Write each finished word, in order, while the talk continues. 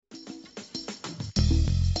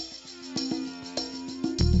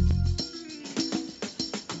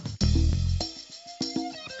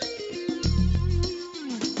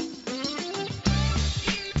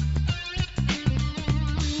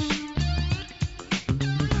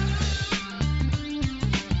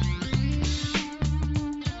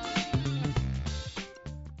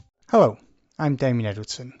Hello, I'm Damien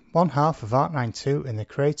Edwardson, one half of Art92 and the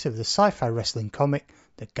creator of the sci-fi wrestling comic,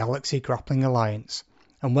 The Galaxy Grappling Alliance,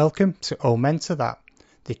 and welcome to Oh Mentor That,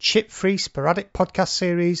 the chip-free sporadic podcast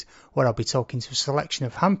series where I'll be talking to a selection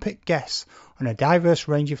of hand-picked guests on a diverse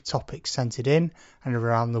range of topics centered in and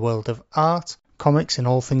around the world of art, comics and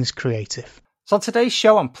all things creative. So on today's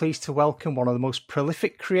show, I'm pleased to welcome one of the most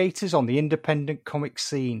prolific creators on the independent comic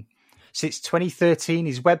scene. Since 2013,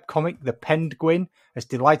 his webcomic, The Penguin, has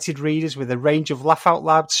delighted readers with a range of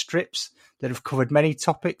laugh-out-loud strips that have covered many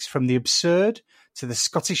topics from the absurd to the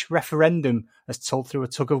Scottish referendum as told through a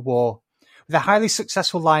tug-of-war. With a highly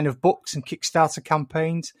successful line of books and Kickstarter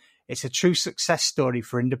campaigns, it's a true success story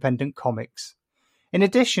for independent comics. In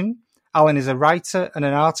addition, Alan is a writer and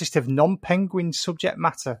an artist of non-penguin subject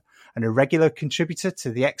matter and a regular contributor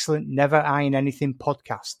to the excellent Never Iron Anything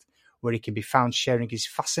podcast, where he can be found sharing his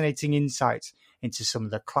fascinating insights into some of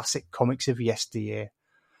the classic comics of yesteryear.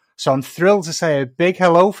 So I'm thrilled to say a big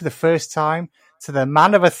hello for the first time to the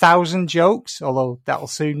man of 1,000 jokes, although that'll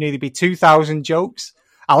soon nearly be 2,000 jokes,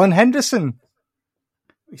 Alan Henderson.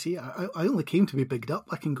 You see, I only came to be bigged up.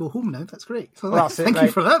 I can go home now. That's great. So well, thank you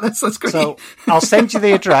for that. That's great. So I'll send you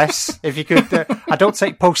the address if you could. I don't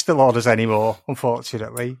take postal orders anymore,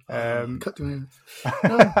 unfortunately. Cut to me.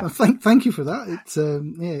 No, thank you for that.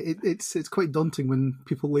 It's quite daunting when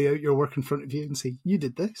people lay out your work in front of you and say you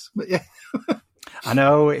did this. But yeah, I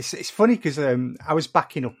know it's funny because I was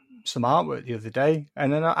backing up some artwork the other day,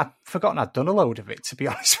 and then I'd forgotten I'd done a load of it. To be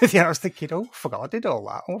honest with you, I was thinking, I forgot I did all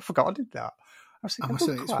that. I forgot I did that. I must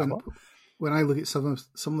say, it's when I look at some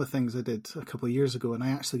of the things I did a couple of years ago, and I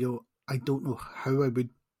actually go, I don't know how I would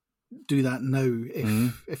do that now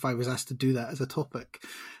if I was asked to do that as a topic.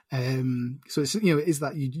 So it's is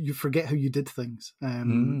that you forget how you did things.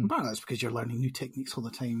 But that's because you're learning new techniques all the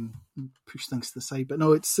time, and push things to the side. But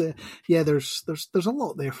no, it's there's a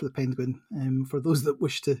lot there for the Penguin for those that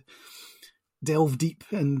wish to delve deep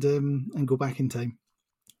and go back in time.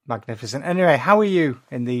 Magnificent. Anyway, how are you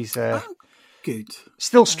in these? Good.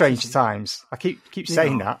 Still strange times. I keep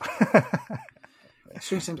saying that.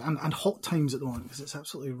 Strange times and hot times at the moment because it's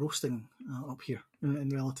absolutely roasting up here in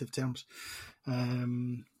relative terms.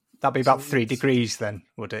 That'd be about 3 degrees then,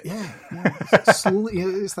 would it? Yeah. It's slowly,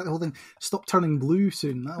 it's that whole thing. Stop turning blue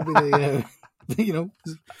soon. That'll be the. You don't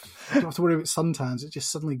have to worry about suntans. It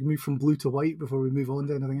just suddenly move from blue to white before we move on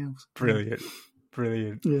to anything else. Brilliant.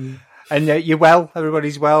 Yeah. And you're well.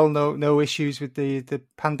 Everybody's well. No issues with the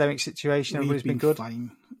pandemic situation. Everybody's been good.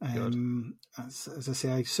 Fine. As I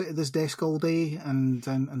say, I sit at this desk all day and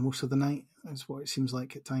most of the night. That's what it seems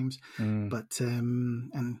like at times. But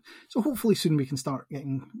and so hopefully soon we can start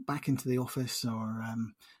getting back into the office. Or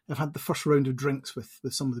I've had the first round of drinks with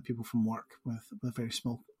some of the people from work with a very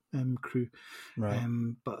small crew. Right.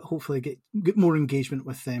 But hopefully get more engagement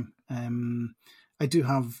with them. I do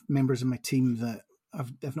have members of my team that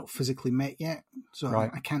I've not physically met yet, so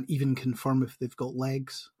right. I can't even confirm if they've got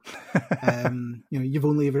legs. You've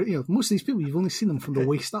only ever, most of these people, you've only seen them from the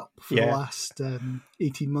waist up for the last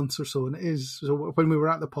 18 months or so, and it is. So when we were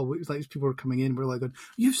at the pub, it was like these people were coming in, we're like,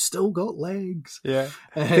 "You've still got legs." Yeah,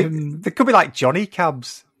 they could be like Johnny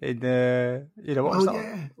Cabs in what was that?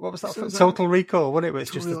 Yeah. What was that? So Total Recall, wasn't it?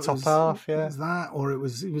 It's just the top half. Yeah, it was that, or it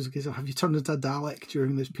was. Have you turned into a Dalek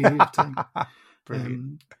during this period of time?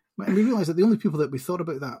 Brilliant. And we realised that the only people that we thought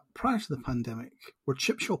about that prior to the pandemic were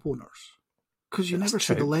chip shop owners, because you never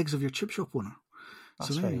see the legs of your chip shop owner.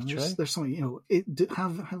 That's very true. There's something,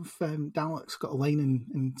 have Daleks got a line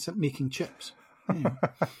in making chips?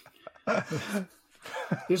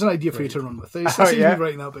 There's an idea for you to run with.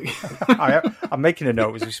 Right now, but I'm making a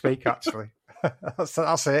note as we speak. Actually,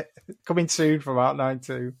 that's it. Coming soon from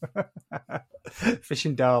Art92.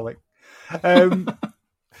 Fishing Dalek.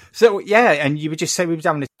 So, and you were just saying we were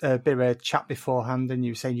having a bit of a chat beforehand, and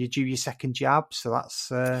you were saying you do your second jab, so that's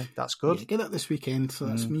good. Yeah, get that this weekend, so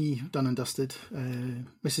that's me done and dusted.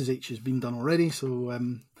 Mrs. H has been done already, so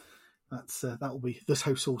that'll be this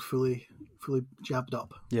household fully jabbed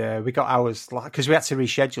up. Yeah, we got ours, because we had to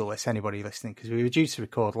reschedule this, anybody listening, because we were due to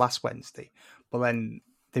record last Wednesday, but then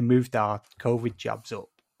they moved our COVID jabs up,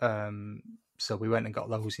 so we went and got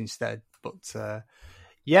those instead, but...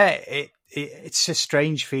 it's a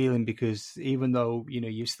strange feeling because even though,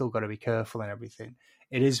 you've still got to be careful and everything,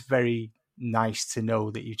 it is very nice to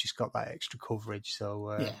know that you've just got that extra coverage. So,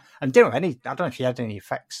 and I don't know if you had any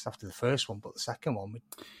effects after the first one, but the second one,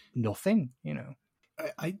 nothing,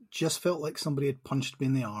 I just felt like somebody had punched me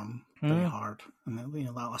in the arm very hard. And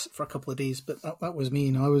that lasted for a couple of days, but that was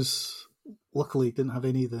me. I was luckily didn't have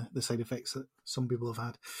any of the side effects that some people have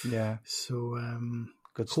had. Yeah. So,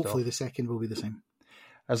 good hopefully stuff. the second will be the same.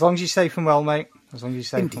 As long as you're safe and well, mate. As long as you're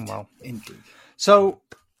safe and well. Indeed. So,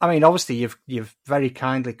 I mean, obviously, you've very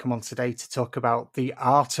kindly come on today to talk about the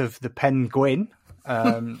art of the Penguin.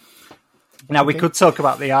 Now, we could talk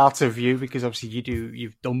about the art of you, because obviously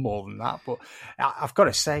you've done more than that. But I've got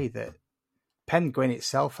to say that Penguin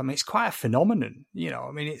itself, I mean, it's quite a phenomenon. You know,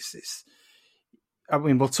 I mean,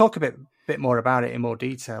 we'll talk a bit more about it in more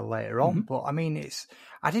detail later on. But I mean,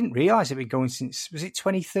 I didn't realise it had been going since, was it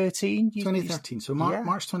 2013? 2013. So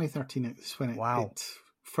March 2013 is when it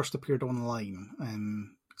first appeared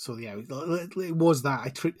online. So yeah, it was that. I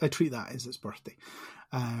treat that as its birthday.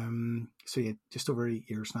 So yeah, just over 8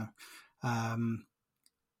 years now. And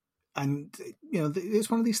you know, it's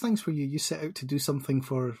one of these things where you set out to do something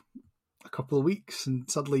for a couple of weeks, and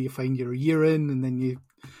suddenly you find you're a year in, and then you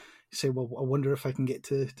say, well, I wonder if I can get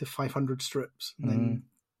to 500 strips. And then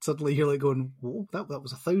suddenly you're like going, whoa, that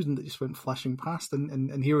was 1,000 that just went flashing past,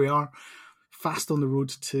 and here we are, fast on the road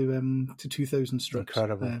to 2,000 strips.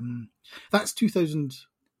 Incredible. That's 2,000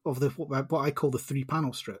 of the what I call the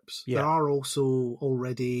 3-panel strips. Yeah. There are also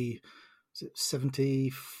already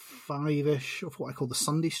 75-ish of what I call the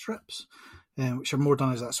Sunday strips, which are more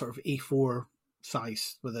done as that sort of A4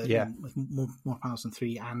 size with more panels than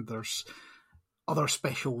 3, and there's other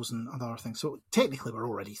specials and other things. So technically we're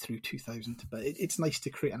already through 2,000, but it's nice to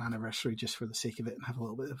create an anniversary just for the sake of it and have a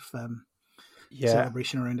little bit of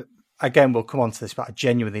celebration around it. Again, we'll come on to this, but I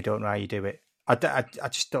genuinely don't know how you do it. I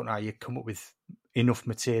just don't know how you come up with enough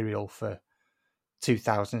material for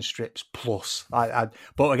 2,000 strips plus. But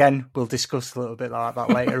again, we'll discuss a little bit like that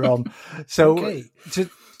later on. So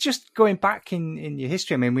just going back in your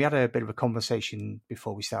history, I mean, we had a bit of a conversation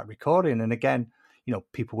before we started recording. And again, you know,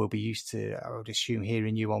 people will be used to, I would assume,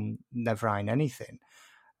 hearing you on Never Mind Anything.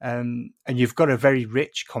 And you've got a very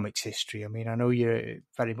rich comics history. I mean, I know you're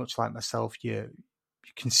very much like myself. You're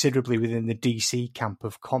considerably within the DC camp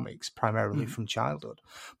of comics, primarily from childhood.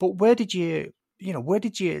 But where did your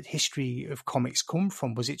history of comics come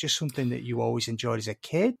from? Was it just something that you always enjoyed as a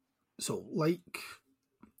kid? So, like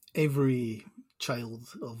every child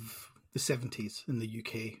of the 70s in the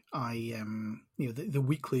UK, the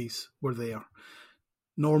weeklies were there.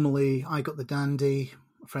 Normally, I got the Dandy,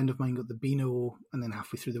 a friend of mine got the Beano, and then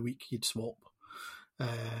halfway through the week, you'd swap.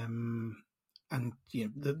 And,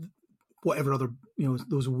 you know, whatever other, you know,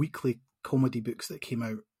 those weekly comedy books that came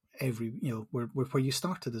out every, you know, where you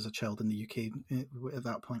started as a child in the UK at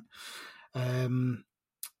that point.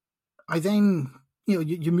 I then, you know,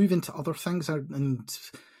 you move into other things, and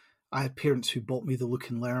I had parents who bought me the Look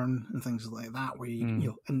and Learn and things like that, where you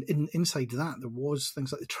know, and inside that there was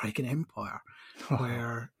things like the Trigon Empire,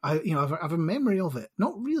 where I have a memory of it,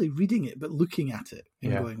 not really reading it, but looking at it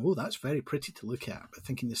and going, oh, that's very pretty to look at, but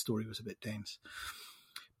thinking the story was a bit dense.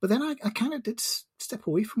 But then I kind of did step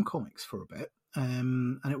away from comics for a bit.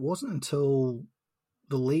 And it wasn't until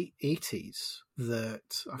the late 80s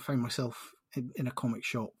that I found myself in a comic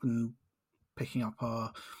shop and picking up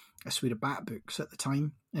a suite of Bat books at the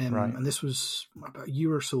time. And this was about a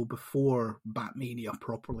year or so before Batmania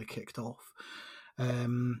properly kicked off.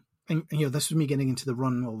 And you know, this was me getting into the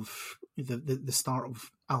run of the start of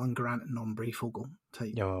Alan Grant and Norm Breyfogle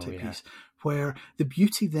type piece, where the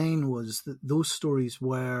beauty then was that those stories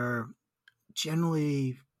were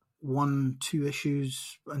generally 1-2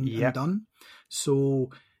 issues and done.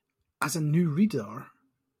 So as a new reader,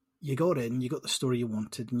 you got in, you got the story you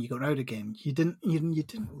wanted, and you got out again. You didn't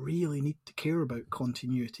really need to care about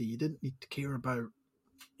continuity. You didn't need to care about,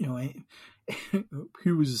 you know,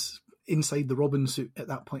 who was inside the Robin suit at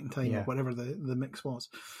that point in time, or whatever the mix was.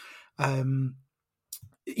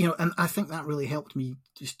 You know, and I think that really helped me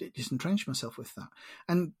just entrench myself with that.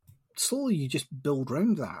 And slowly you just build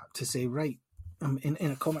around that to say, right, I'm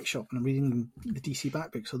in a comic shop and I'm reading the DC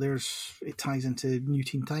Bat book, so it ties into New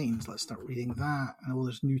Teen Titans. Let's start reading that. And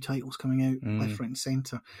there's new titles coming out left, right, and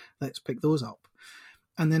centre. Let's pick those up.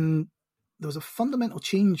 And then there was a fundamental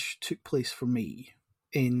change took place for me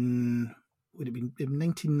in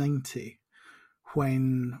 1990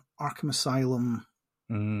 when Arkham Asylum,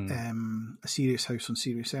 A Serious House on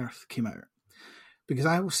Serious Earth came out. Because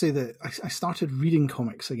I will say that I started reading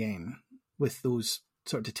comics again with those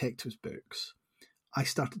sort of detectives books. I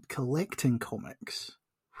started collecting comics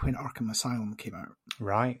when Arkham Asylum came out.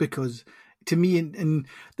 Right. Because to me, to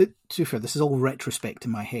be fair, this is all retrospect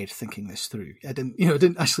in my head, thinking this through. I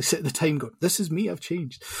didn't actually sit at the time going, this is me, I've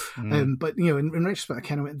changed. But, you know, in retrospect, I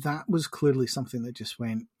kind of went, that was clearly something that just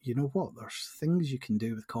went, you know what, there's things you can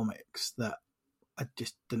do with comics that I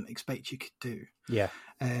just didn't expect you could do. Yeah.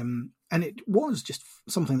 And it was just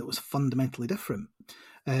something that was fundamentally different.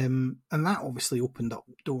 And that obviously opened up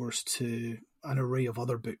doors to an array of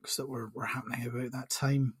other books that were happening about that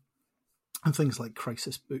time. And things like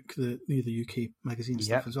Crisis Book, the UK magazine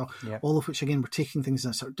stuff as well, all of which again were taking things in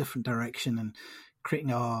a sort of different direction and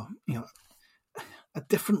creating a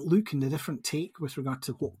different look and a different take with regard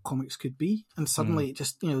to what comics could be. And suddenly it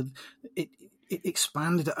just it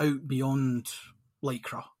expanded it out beyond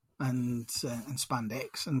Lycra and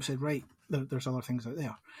spandex, and said, right, there's other things out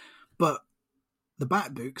there. But the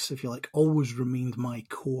Bat books, if you like, always remained my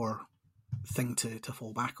core thing to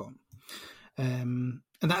fall back on. And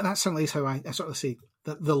that certainly is how I sort of see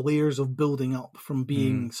that the layers of building up from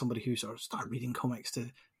being somebody who sort of started reading comics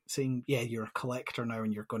to saying, yeah, you're a collector now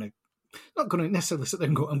and you're not going to necessarily sit there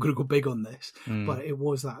and go, I'm going to go big on this. But it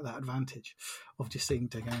was that advantage of just saying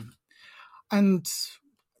dig in. And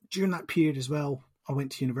during that period as well, I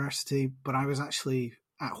went to university, but I was actually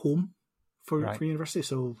at home for university.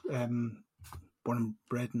 So born and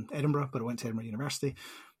bred in Edinburgh, but I went to Edinburgh University.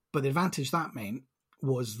 But the advantage that meant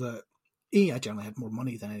was that I generally had more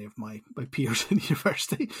money than any of my peers in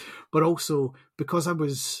university, but also because I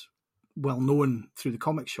was well known through the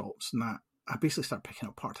comic shops and that, I basically started picking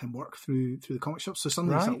up part-time work through the comic shops. So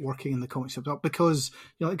suddenly I started working in the comic shops because,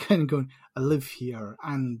 kind of going, I live here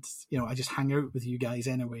and, I just hang out with you guys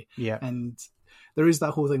anyway. Yeah. And there is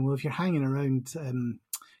that whole thing, well, if you're hanging around,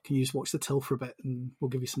 can you just watch the till for a bit and we'll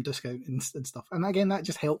give you some discount and stuff. And again, that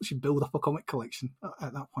just helps you build up a comic collection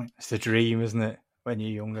at that point. It's the dream, isn't it? When you're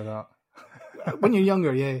younger, that. When you're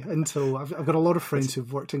younger, yeah. Until I've got a lot of friends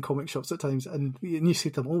who've worked in comic shops at times, and you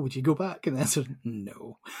say to them, "Oh, would you go back?" And the answer,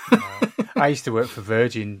 no. I used to work for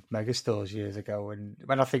Virgin Megastores years ago, and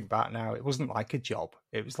when I think back now, it wasn't like a job;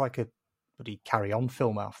 it was like a bloody carry-on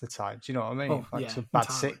film half the time. Do you know what I mean? Like some bad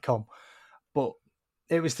sitcom. But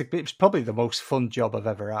it was probably the most fun job I've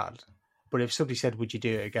ever had. But if somebody said, "Would you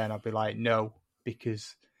do it again?" I'd be like, "No,"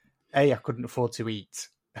 because A, I couldn't afford to eat.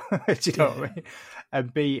 Do you know what I mean?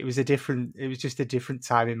 And B, it was just a different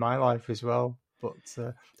time in my life as well. But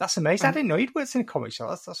that's amazing. I didn't know you'd worked in a comic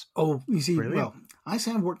shop. That's you see, brilliant. Well, I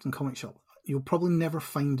say I've worked in a comic shop. You'll probably never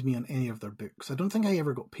find me on any of their books. I don't think I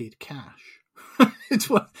ever got paid cash. It's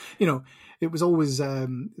what it was always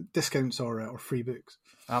discounts or free books.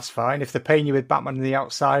 That's fine. If they're paying you with Batman and the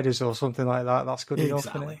Outsiders or something like that, that's good enough.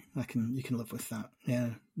 Exactly. You can live with that.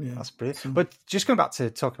 Yeah. That's brilliant. So, but just going back to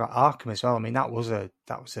talk about Arkham as well. I mean, that was a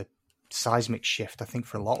seismic shift, I think,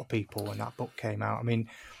 for a lot of people when that book came out. I mean,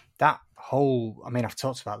 I've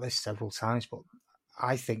talked about this several times, but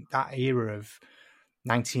I think that era of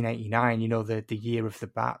 1989, the year of the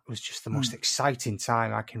Bat, was just the most exciting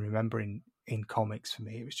time I can remember in comics for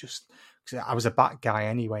me. It was just, because I was a Bat guy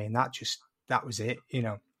anyway, and that was it,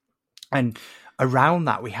 And around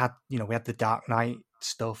that, we had the Dark Knight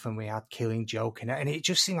stuff, and we had Killing Joke, and it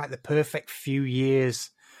just seemed like the perfect few years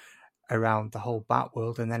around the whole Bat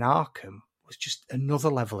world. And then Arkham was just another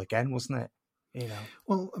level again, wasn't it?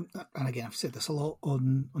 Well, and again, I've said this a lot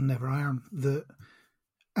on Never Iron, that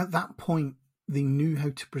at that point they knew how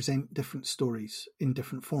to present different stories in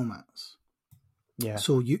different formats. Yeah.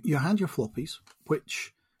 So you had your floppies,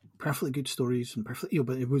 which perfectly good stories and perfectly,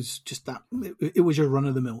 but it was just that it was your run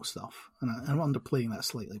of the mill stuff, and I'm underplaying that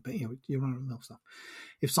slightly, but your run of the mill stuff.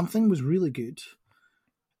 If something was really good,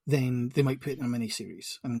 then they might put it in a mini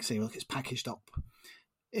series and say, look, it's packaged up.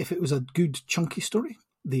 If it was a good chunky story,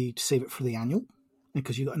 they'd save it for the annual,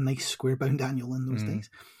 because you got a nice square bound annual in those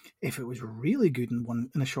days. If it was really good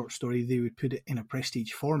in a short story, they would put it in a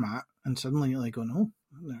prestige format, and suddenly you're like, oh no,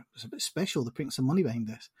 it's a bit special. They're putting some money behind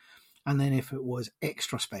this. And then if it was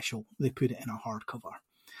extra special, they put it in a hardcover.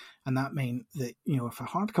 And that meant that, if a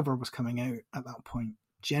hardcover was coming out at that point,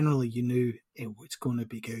 generally you knew it was going to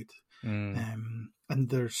be good. And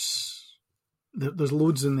there's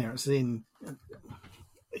loads in there. Saying,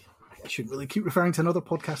 I shouldn't really keep referring to another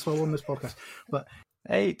podcast while on this podcast, but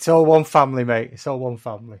hey, it's all one family, mate. It's all one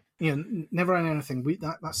family. Never on anything.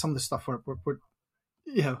 That's some of the stuff where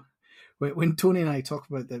when Tony and I talk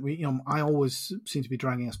about that, I always seem to be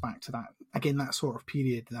dragging us back to that, again, that sort of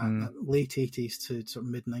period, that late 80s to sort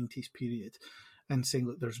of mid 90s period, and saying,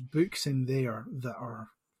 look, there's books in there that are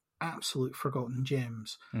absolute forgotten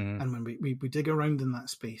gems. And when we dig around in that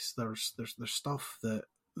space, there's stuff that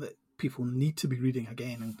people need to be reading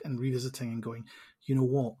again and revisiting and going, you know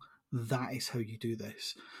what? That is how you do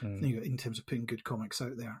this, in terms of putting good comics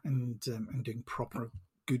out there and doing proper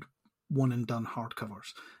good one and done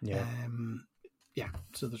hardcovers.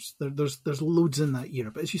 So there's loads in that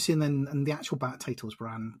era, but as you say, and the actual Bat titles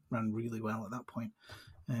ran really well at that point,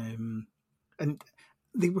 and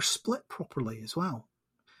they were split properly as well.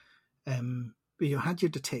 You had your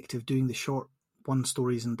detective doing the short one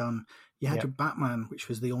stories and done. You had your Batman, which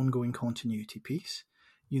was the ongoing continuity piece.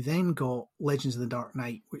 You then got Legends of the Dark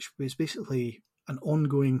Knight, which was basically an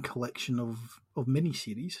ongoing collection of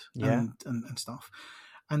miniseries and stuff.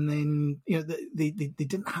 And then, they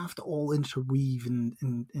didn't have to all interweave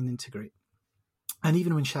and integrate. And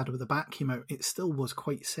even when Shadow of the Bat came out, it still was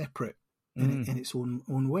quite separate in its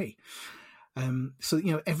own way. So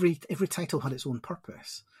every title had its own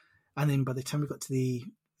purpose. And then by the time we got to the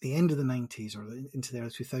end of the 90s or into the early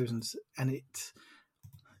 2000s, and it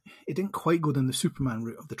didn't quite go down the Superman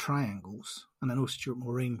route of the triangles. And I know Stuart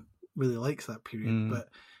Mulrain really likes that period, but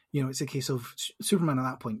it's a case of Superman at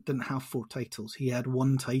that point didn't have 4 titles. He had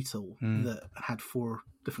one title that had 4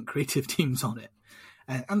 different creative teams on it,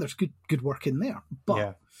 and there's good work in there.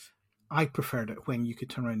 But I preferred it when you could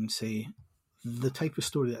turn around and say the type of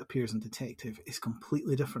story that appears in Detective is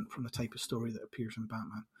completely different from the type of story that appears in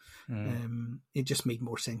Batman. It just made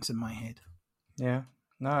more sense in my head. Yeah.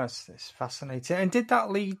 No, it's fascinating. And did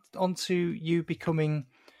that lead on to you becoming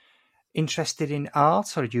interested in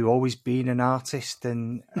art, or had you always been an artist?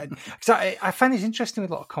 And because I find it interesting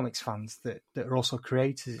with a lot of comics fans that are also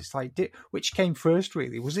creators. It's like, which came first,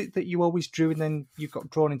 really? Was it that you always drew and then you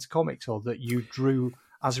got drawn into comics, or that you drew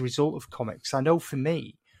as a result of comics? I know for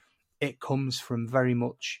me, it comes from very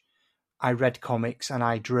much, I read comics and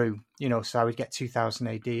I drew, so I would get 2000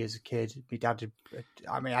 AD as a kid. My dad,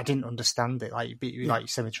 I didn't understand it. Like you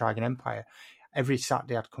said with Trigon Empire, every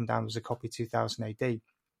Saturday I'd come down with a copy of 2000 AD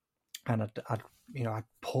and I'd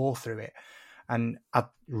pour through it and I'd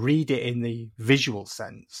read it in the visual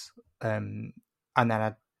sense. And then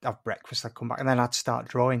I'd have breakfast, I'd come back and then I'd start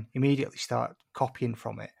drawing, immediately start copying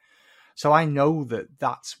from it. So I know that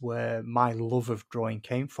that's where my love of drawing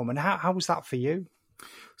came from. And how was that for you?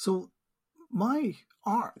 So my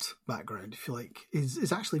art background, if you like,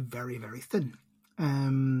 is actually very, very thin.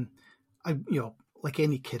 Like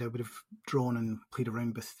any kid, I would have drawn and played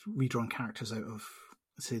around with redrawn characters out of,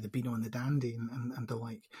 say, the Beano and the Dandy and the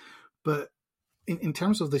like. But in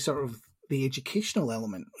terms of the sort of the educational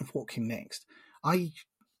element of what came next, I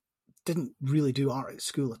didn't really do art at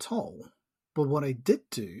school at all. But what I did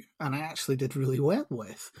do, and I actually did really well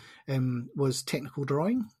with, was technical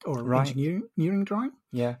drawing or engineering drawing.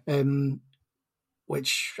 Yeah.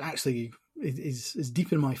 Which actually is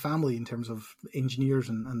deep in my family in terms of engineers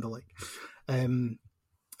and the like. And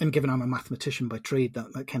given I'm a mathematician by trade,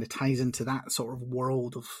 that kind of ties into that sort of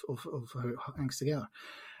world of how it hangs together.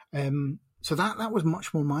 So that was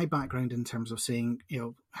much more my background in terms of saying,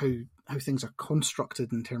 how things are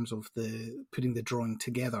constructed in terms of the putting the drawing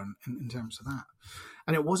together in terms of that.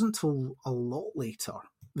 And it wasn't until a lot later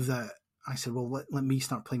that I said, well, let me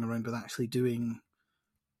start playing around with actually doing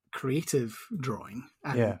creative drawing.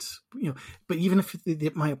 And, but even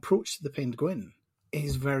if my approach to the Penguin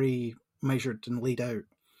is very measured and laid out,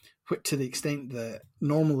 to the extent that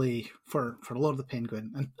normally for a lot of the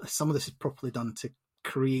Penguin, and some of this is properly done to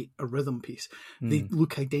create a rhythm piece, they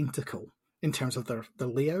look identical in terms of their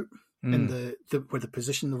layout and the where the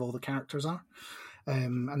position of all the characters are,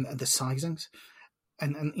 and the sizings,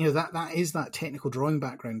 and that is that technical drawing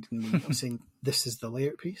background in me saying this is the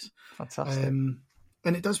layout piece. Fantastic.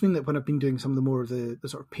 And it does mean that when I've been doing some of the more of the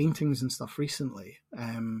sort of paintings and stuff recently,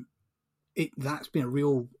 that's been a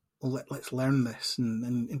real let's learn this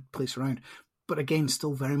and place around, but again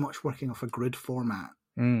still very much working off a grid format.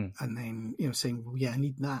 And then saying, well, I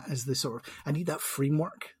need that as the I need that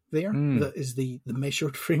framework there that is the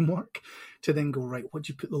measured framework to then go, right, what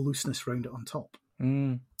do you put the looseness around it on top?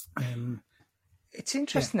 It's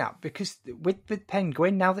interesting that, because with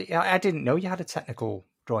Penguin, now that I didn't know you had a technical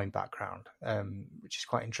drawing background, which is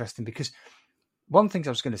quite interesting, because one thing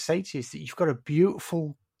I was going to say to you is that you've got a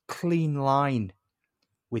beautiful clean line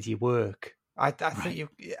with your work. I think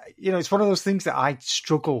it's one of those things that I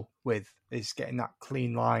struggle with, is getting that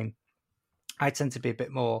clean line. I tend to be a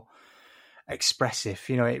bit more expressive.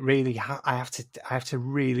 It really, I have to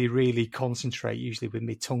really, really concentrate, usually with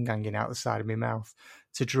my tongue hanging out the side of my mouth,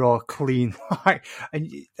 to draw a clean line. And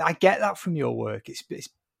I get that from your work. It's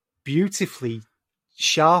beautifully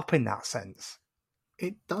sharp in that sense.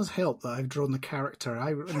 It does help that I've drawn the character.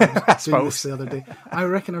 I was doing this the other day. I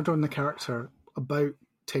reckon I've drawn the character about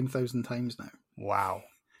 10,000 times now. Wow.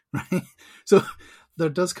 Right? So there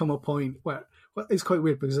does come a point where, well, it's quite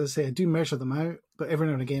weird, because as I say, I do measure them out, but every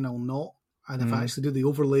now and again I'll not. And if I actually do the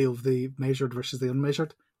overlay of the measured versus the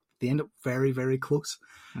unmeasured, they end up very, very close.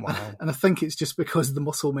 Wow. And I think it's just because the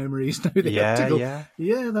muscle memory is now they have to go,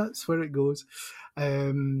 yeah, that's where it goes.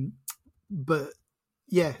 But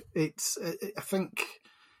yeah, I think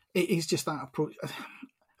it is just that approach.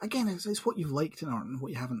 Again, it's what you've liked in art and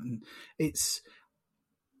what you haven't. And it's,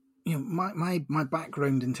 my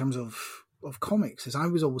background in terms of of comics is I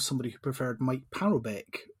was always somebody who preferred Mike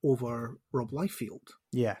Parobeck over Rob Liefeld.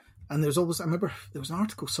 Yeah. And I remember there was an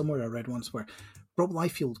article somewhere I read once where Rob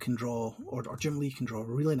Liefeld can draw, or Jim Lee can draw a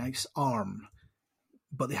really nice arm,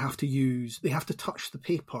 but they have to touch the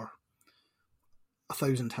paper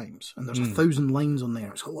 1,000 times, and there's 1,000 lines on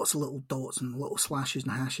there. It's got lots of little dots and little slashes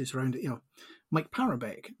and hashes around it. Mike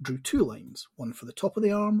Parobeck drew 2 lines, one for the top of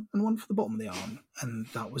the arm and one for the bottom of the arm, and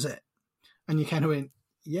that was it. And you kind of went,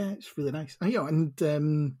 yeah, it's really nice. And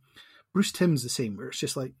Bruce Timm's the same, where it's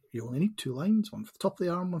just like you only need 2 lines, one for the top of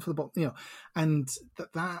the arm, one for the bottom. And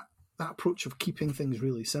that approach of keeping things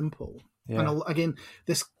really simple. Yeah. And again,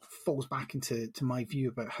 this falls back into my view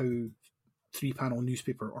about how 3-panel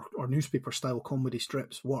newspaper or newspaper style comedy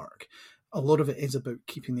strips work. A lot of it is about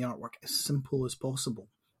keeping the artwork as simple as possible,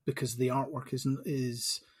 because the artwork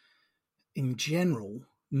is in general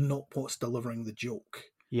not what's delivering the joke.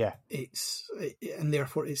 Yeah, and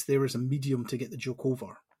therefore it's there as a medium to get the joke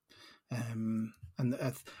over. And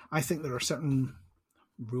I think there are certain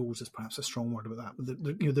rules, is perhaps a strong word about that. But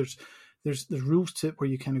there's rules to it where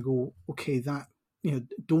you kind of go, okay, that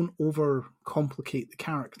don't over complicate the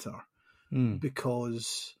character.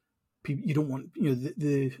 Because you don't want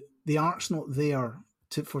the art's not there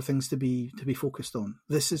for things to be focused on.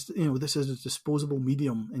 This is a disposable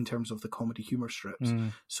medium in terms of the comedy humor strips.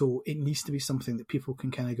 So it needs to be something that people can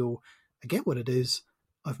kind of go, I get what it is,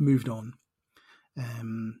 I've moved on.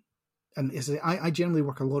 And I generally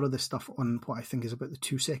work a lot of this stuff on what I think is about the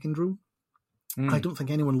 2-second rule. I don't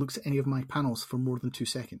think anyone looks at any of my panels for more than 2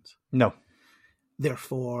 seconds. No.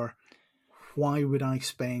 Therefore, why would I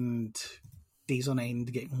spend days on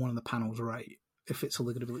end getting one of the panels right if it's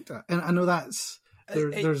only going to be looked at? And I know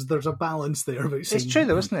there's a balance there. About it's true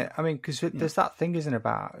though, isn't it? I mean, because there's that thing, isn't it,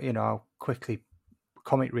 about how quickly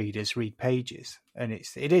comic readers read pages, and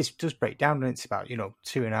it does break down, and it's about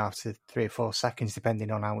 2.5 to 3 or 4 seconds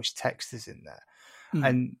depending on how much text is in there.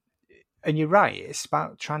 And you're right, it's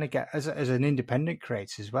about trying to get, as an independent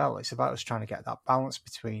creator as well, it's about us trying to get that balance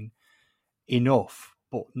between enough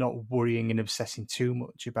but not worrying and obsessing too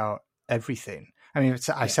much about everything. I mean,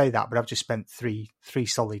 I say that, but I've just spent three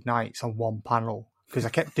solid nights on one panel because I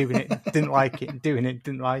kept doing it, didn't like it, doing it,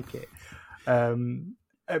 didn't like it.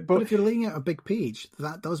 But if you're laying out a big page,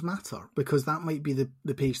 that does matter, because that might be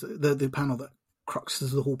the page, the panel that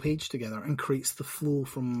cruxes the whole page together and creates the flow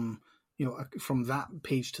from that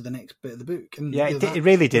page to the next bit of the book. And it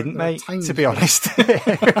really didn't, mate, to be honest.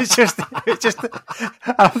 It's just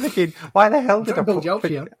I'm thinking, why the hell did I build you up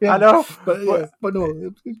here? Yeah. I know, but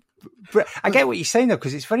no. But I get what you're saying though,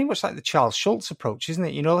 because it's very much like the Charles Schultz approach, isn't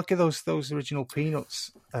it? Look at those original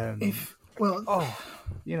Peanuts. If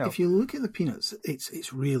you look at the Peanuts,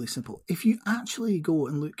 it's really simple. If you actually go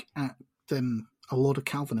and look at a lot of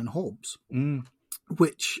Calvin and Hobbes,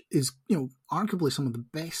 which is arguably some of the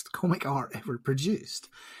best comic art ever produced,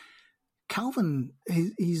 Calvin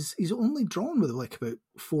he's only drawn with like about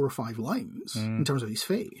 4 or 5 lines in terms of his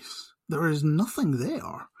face. There is nothing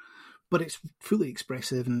there, but it's fully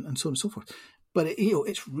expressive and so on and so forth. But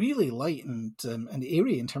it's really light and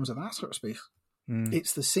airy in terms of that sort of space.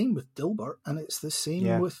 It's the same with Dilbert, and it's the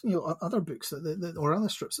same with other books that or other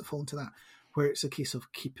strips that fall into that, where it's a case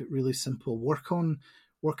of keep it really simple, work on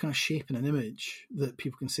a shape and an image that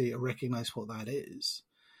people can say or recognise what that is,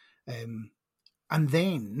 and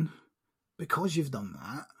then because you've done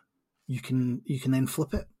that, you can then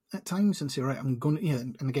flip it at times and say, right, I'm going to,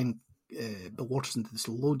 and again, Bill Watterson did this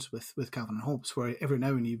loads with Calvin and Hobbes, where every now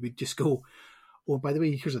and then would just go, oh, by the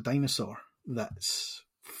way, here's a dinosaur that's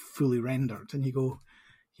fully rendered, and you go,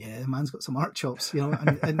 yeah, the man's got some art chops,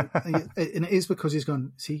 and it is because he's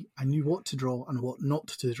gone, see, I knew what to draw and what not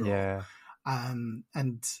to draw. Yeah. I'm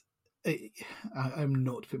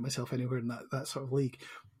not putting myself anywhere in that sort of league,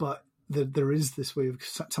 but there is this way of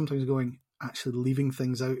sometimes going, actually leaving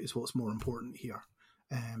things out is what's more important here,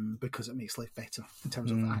 because it makes life better in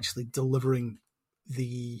terms of actually delivering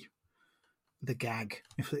the gag,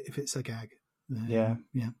 if it's a gag. Yeah.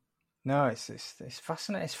 No, it's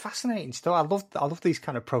fascinating. It's fascinating stuff. I love these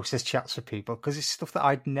kind of process chats with people, because it's stuff that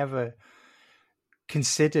I'd never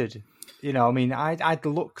considered. I mean, I'd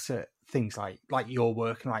looked at things like your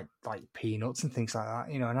work and like Peanuts and things like that.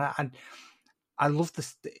 And I love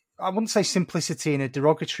this. I wouldn't say simplicity in a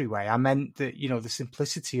derogatory way. I meant that the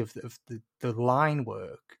simplicity of the line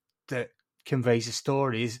work that conveys a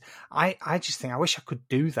story is. I just think I wish I could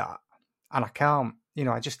do that, and I can't.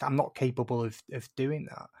 I'm not capable of doing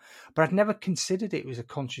that. But I'd never considered it was a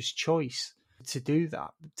conscious choice to do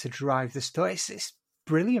that, to drive the story. It's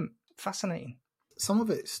brilliant, fascinating. Some of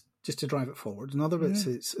it's just to drive it forward, and other bits,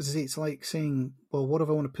 it's like saying, well, what if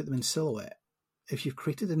I want to put them in silhouette? If you've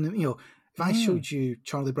created If I showed you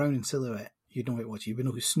Charlie Brown in silhouette, you'd know who it was. You would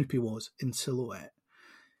know who Snoopy was in silhouette.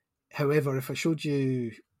 However, if I showed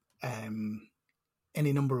you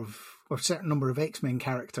any number of, or a certain number of X-Men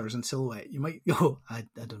characters in silhouette, you might go, I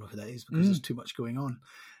don't know who that is because there's too much going on.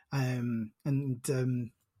 In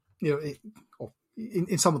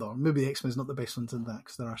some of them, maybe the X-Men is not the best ones in that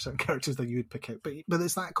because there are certain characters that you would pick out. But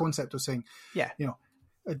it's that concept of saying, you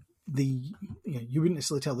wouldn't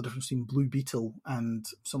necessarily tell the difference between Blue Beetle and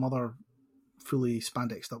some other fully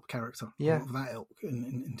spandexed up character of that ilk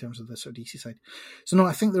in terms of the sort of DC side. So no,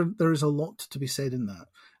 I think there is a lot to be said in that.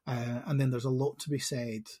 And then there's a lot to be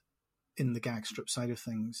said in the gag strip side of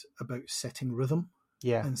things about setting rhythm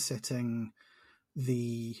and setting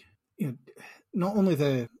the, not only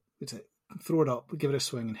the, throw it up, give it a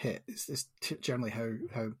swing and hit. It's generally how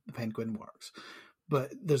the Penguin works.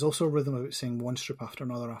 But there's also a rhythm about saying one strip after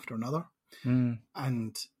another after another.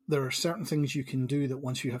 And there are certain things you can do that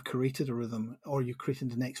once you have created a rhythm, or you've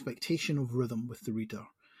created an expectation of rhythm with the reader,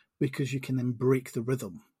 because you can then break the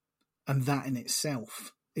rhythm. And that in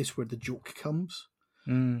itself is where the joke comes.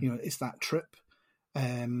 It's that trip.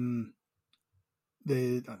 I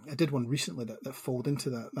did one recently that folded into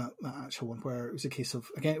that actual one where it was a case of,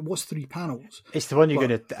 again, it was 3 panels. It's the one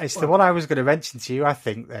the one I was going to mention to you, I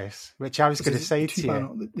think, which I was going to say to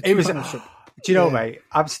you. It was, do you know, mate,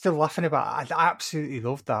 I'm still laughing about it. I absolutely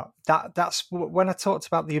loved that. That's when I talked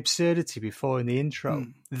about the absurdity before in the intro,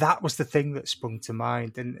 that was the thing that sprung to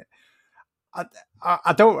mind. And I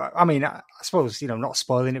suppose, not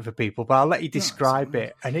spoiling it for people, but I'll let you describe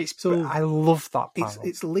it. And I love that panel.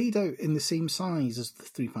 It's laid out in the same size as the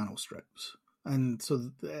 3 panel strips. And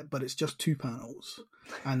so, but it's just 2 panels.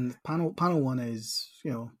 And panel 1 is,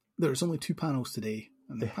 there's only 2 panels today.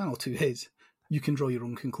 And the panel 2 is, you can draw your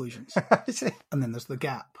own conclusions. And then there's the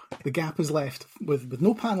gap. The gap is left with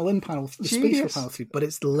no panel in panel, the space for panel 3, but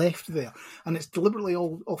it's left there. And it's deliberately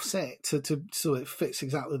all offset so it fits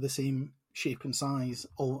exactly the same shape and size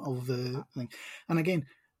of the thing. And again,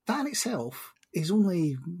 that in itself is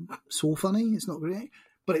only so funny. It's not great,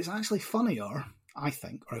 but it's actually funnier, I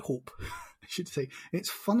think, or I hope I should say. It's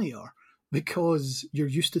funnier because you're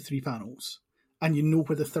used to 3 panels and you know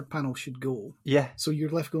where the 3rd panel should go. Yeah. So you're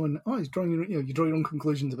left going, oh, he's drawing you draw your own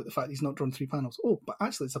conclusions about the fact he's not drawn 3 panels. Oh, but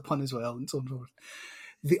actually it's a pun as well, and so on and so forth.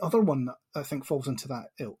 The other one that I think falls into that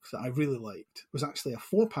ilk that I really liked was actually a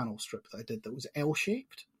 4 panel strip that I did that was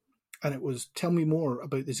L-shaped. And it was, tell me more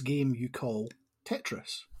about this game you call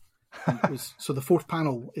Tetris. And it was, so the 4th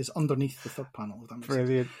panel is underneath the 3rd panel. If that makes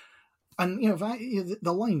Brilliant. sense. And,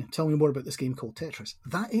 the line, tell me more about this game called Tetris,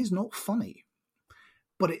 that is not funny.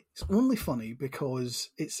 But it's only funny because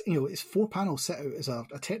it's 4 panels set out as a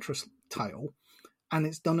Tetris tile, and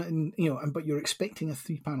it's done in, but you're expecting a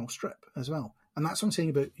 3 panel strip as well. And that's what I'm saying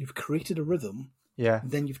about you've created a rhythm,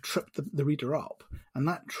 then you've tripped the reader up, and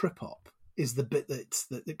that trip up is the bit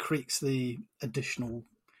that creates the additional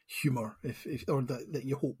humour, or that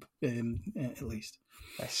you hope, at least.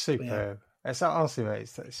 It's superb. It's honestly, mate,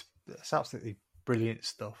 it's absolutely brilliant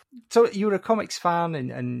stuff. So you were a comics fan,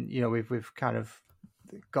 and we've kind of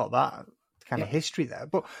got that kind of history there.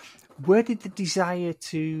 But where did the desire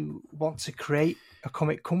to want to create a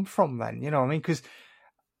comic come from then? Because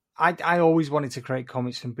I always wanted to create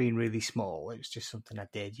comics from being really small. It was just something I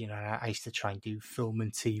did, I used to try and do film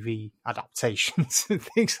and TV adaptations and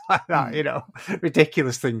things like that,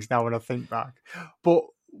 ridiculous things now when I think back. But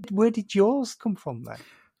where did yours come from then?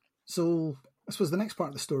 So I suppose the next part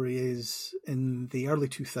of the story is in the early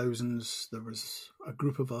 2000s, there was a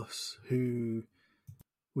group of us who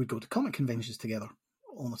would go to comic conventions together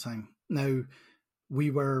all the time. Now,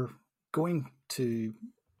 we were going to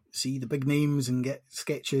see the big names and get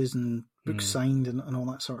sketches and books signed and all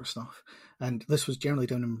that sort of stuff. And this was generally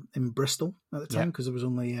down in Bristol at the time because there was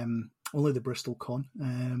only the Bristol Con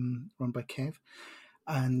run by Kev.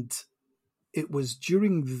 And it was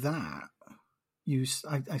during that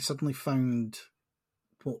I suddenly found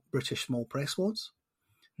what British Small Press was,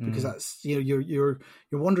 because that's you're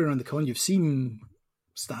wandering around the con. You've seen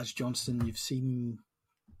Staj Johnson, you've seen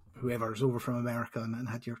whoever's over from America and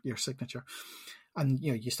had your signature. And,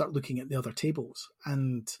 you start looking at the other tables.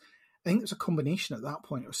 And I think there's a combination at that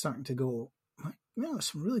point. It was starting to go,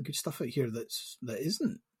 there's some really good stuff out here that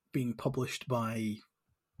isn't being published by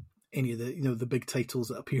any of the, the big titles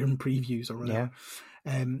that appear in previews or whatever.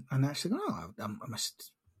 Yeah. And actually, I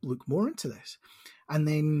must look more into this. And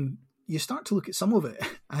then you start to look at some of it,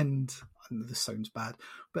 and this sounds bad,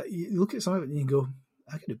 but you look at some of it and you go,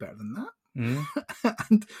 I could do better than that.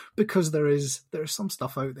 And because there is some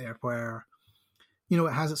stuff out there where,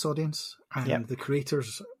 it has its audience, and the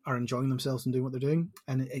creators are enjoying themselves and doing what they're doing,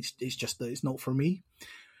 and it's just that it's not for me.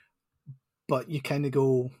 but you kind of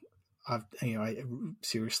go,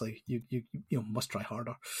 seriously, you must try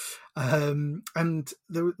harder. And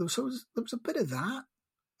there was a bit of that,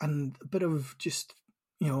 and a bit of just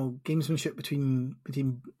gamesmanship between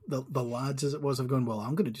the lads, as it was, of going, well,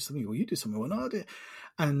 I'm going to do something, well, you do something, well, no, I'll do it.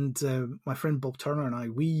 And my friend Bob Turner and I,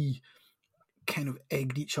 we kind of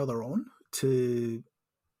egged each other on to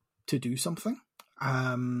do something.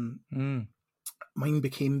 Mine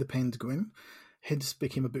became The Penguin. His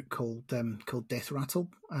became a book called Death Rattle,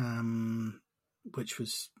 which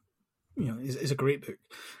was, is a great book.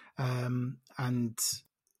 And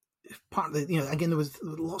part of the, again, there was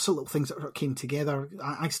lots of little things that came together.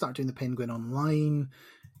 I started doing The Penguin online.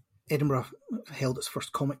 Edinburgh held its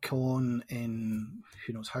first Comic Con in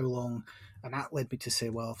who knows how long, and that led me to say,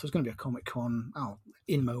 well, if there's going to be a Comic Con,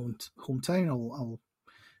 in my own hometown, I'll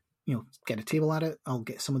get a table at it. I'll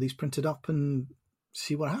get some of these printed up and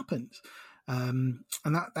see what happens. And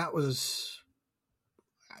that was,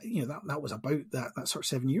 that was about that sort of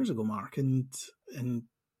 7 years ago, Mark, and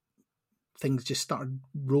things just started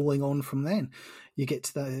rolling on from then. You get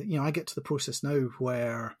to I get to the process now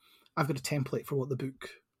where I've got a template for what the book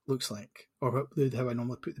looks like, or how I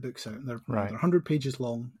normally put the books out. And they're 100 pages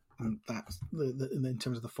long, and that's in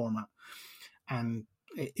terms of the format. And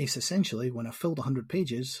it's essentially, when I've filled 100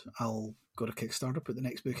 pages, I'll go to Kickstarter, put the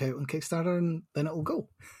next book out on Kickstarter, and then it'll go.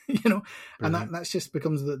 And that's just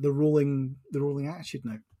becomes the rolling attitude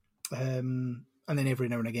now. And then every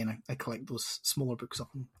now and again, I collect those smaller books up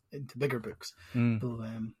into bigger books.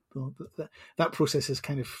 That process has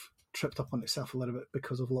kind of tripped up on itself a little bit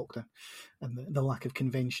because of lockdown and the lack of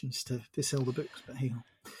conventions to sell the books. But hey,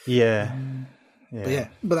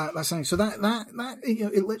 but that's nice. So that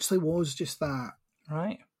it literally was just that,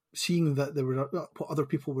 right? Seeing that there were what other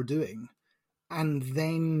people were doing, and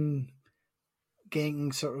then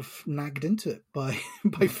getting sort of nagged into it by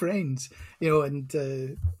friends, and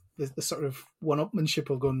the sort of one-upmanship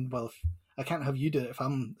of going, well, I can't have you do it if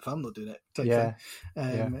I'm not doing it. Type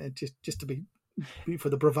thing. Just to be for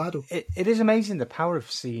the bravado. It is amazing the power of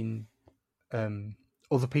seeing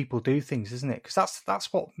other people do things, isn't it? Because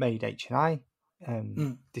that's what made H&I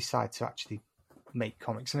decide to actually make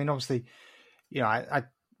comics. I mean, obviously,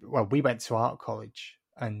 we went to art college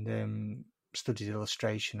and studied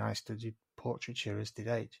illustration. I studied portraiture, as did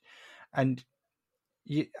H. And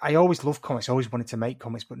I always loved comics. I always wanted to make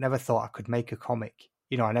comics, but never thought I could make a comic.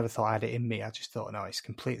 I never thought I had it in me. I just thought, no, it's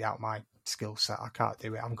completely out of my skill set. I can't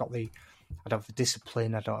do it. I don't have the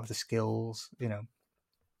discipline. I don't have the skills,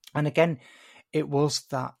 And again, it was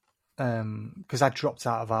that because I dropped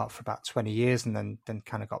out of art for about 20 years and then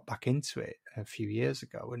kind of got back into it a few years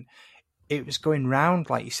ago. And it was going round,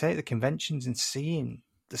 like you say, at the conventions and seeing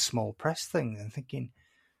the small press thing and thinking,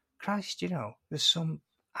 Christ, there's some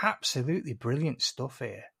absolutely brilliant stuff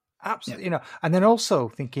here. Absolutely, and then also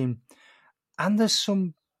thinking, and there's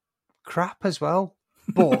some crap as well.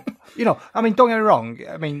 But, don't get me wrong.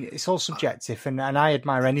 I mean, it's all subjective, and I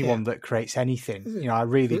admire anyone that creates anything. I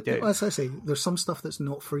really do. As I say, there's some stuff that's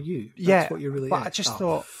not for you. That's what you're really. But I just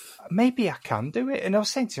thought, maybe I can do it. And I was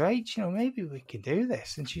saying to H, maybe we can do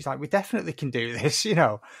this. And she's like, we definitely can do this,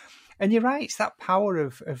 And you're right, it's that power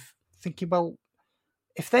of thinking, well,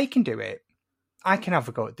 if they can do it, I can have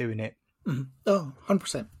a go at doing it. Mm-hmm. Oh,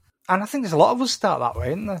 100%. And I think there's a lot of us start that way,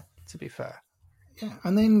 isn't there, to be fair? Yeah,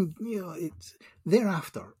 and then, it's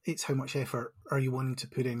thereafter, it's how much effort are you wanting to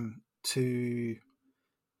put in to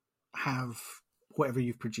have whatever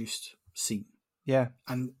you've produced seen. Yeah.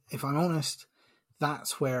 And if I'm honest,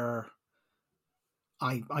 that's where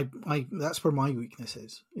that's where my weakness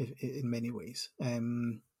is in many ways.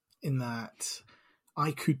 In that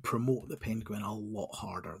I could promote the Penguin a lot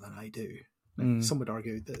harder than I do. Some would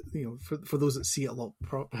argue that for those that see it a lot,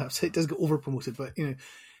 perhaps it does get over promoted, but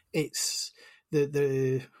it's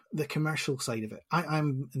the commercial side of it.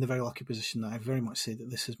 I'm in the very lucky position that I very much say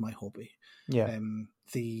that this is my hobby. Yeah.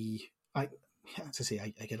 As I say,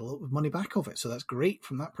 I get a lot of money back of it, so that's great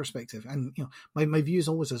from that perspective. And my view is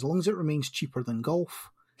always, as long as it remains cheaper than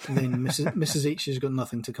golf, then Mrs. H has got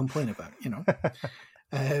nothing to complain about.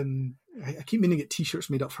 I keep meaning to get T-shirts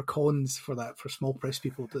made up for cons for small press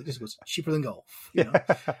people that just goes cheaper than golf.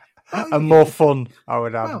 And more fun, I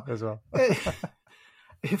would add as well.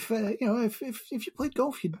 If you played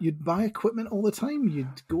golf, you'd buy equipment all the time.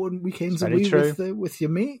 You'd go on weekends away with your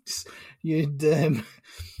mates. You'd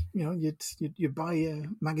buy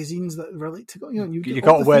magazines that relate to golf. You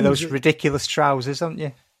got to wear those ridiculous trousers, haven't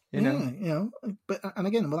you? But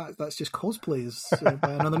that's just cosplays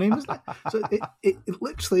by another name, isn't it? So it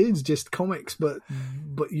literally is just comics, but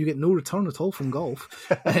but you get no return at all from golf.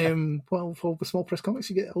 Well, for the small press comics,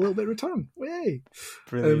 you get a little bit of return. Yay!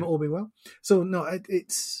 All being well. So no,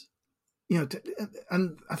 it's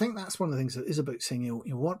and I think that's one of the things that is about saying,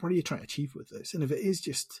 what are you trying to achieve with this? And if it is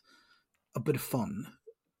just a bit of fun,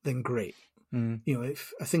 then great. If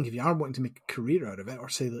you are wanting to make a career out of it, or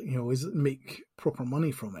say that make proper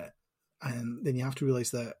money from it, and then you have to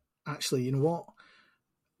realize that actually, you know what,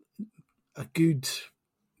 a good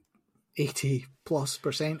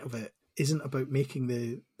 80+% of it isn't about making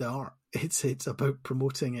the art. It's about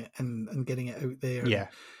promoting it and getting it out there. Yeah,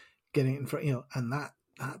 getting it in front. And that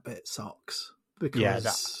bit sucks because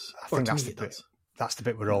I think that's the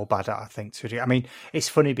bit we're all bad at. I think. I mean, it's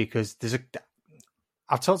funny because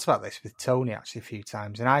I've talked about this with Tony actually a few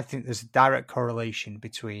times, and I think there's a direct correlation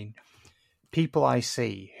between people I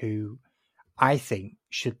see who I think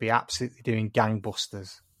should be absolutely doing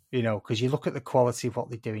gangbusters, because you look at the quality of what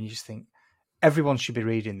they do and you just think everyone should be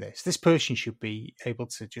reading this. This person should be able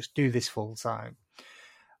to just do this full time.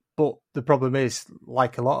 But the problem is,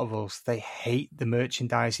 like a lot of us, they hate the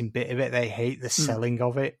merchandising bit of it. They hate the selling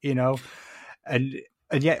of it, and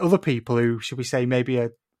yet other people who, should we say, maybe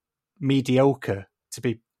are mediocre, to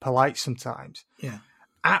be polite sometimes,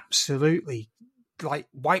 absolutely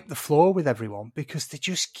wipe the floor with everyone because they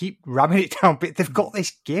just keep ramming it down. But they've got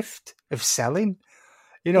this gift of selling.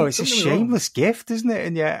 It's a shameless gift, isn't it?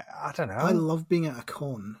 And yet, I don't know. I love being at a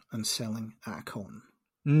con and selling at a con.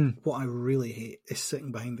 What I really hate is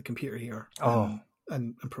sitting behind the computer here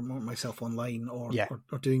and promoting myself online or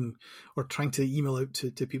trying to email out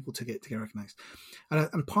to people to get recognised.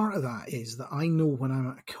 And part of that is that I know when I'm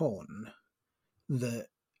at a con that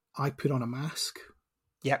I put on a mask.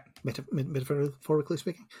 Yep. Metaphorically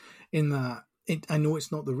speaking, in that I know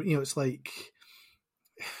it's not it's like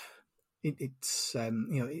it's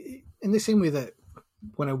in the same way that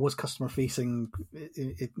when I was customer facing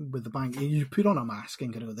with the bank, you put on a mask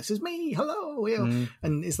and go, "This is me, hello,"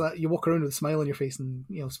 and it's that you walk around with a smile on your face and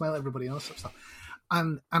smile at everybody and all that sort of stuff.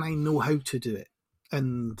 And I know how to do it.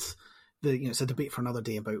 And it's a debate for another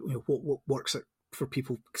day about what works for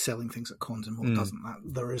people selling things at cons and what doesn't.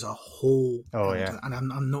 There is a whole and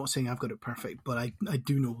I'm not saying I've got it perfect, but I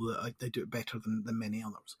do know that I do it better than many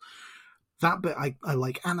others. That bit I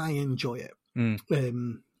like and I enjoy it.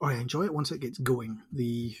 Or I enjoy it once it gets going.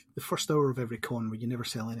 The first hour of every con where you never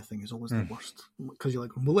sell anything is always the worst, because you're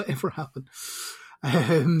like, will it ever happen?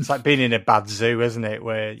 It's like being in a bad zoo, isn't it?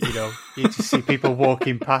 Where you just see people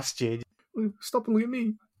walking past you. Stop and look at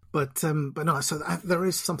me. But no. So there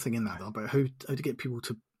is something in that though, about how to get people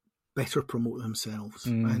to better promote themselves,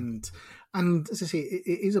 and as I say,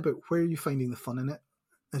 it is about where are you finding the fun in it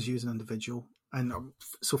as you as an individual. And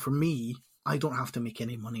so for me, I don't have to make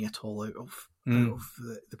any money at all out of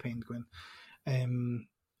the Penguin. I mean,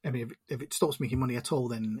 if it stops making money at all,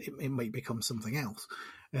 then it might become something else.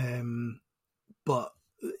 But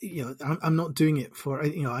I'm not doing it for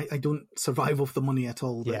I don't survive off the money at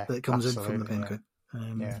all that comes in from the Penguin.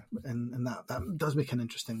 And that does make an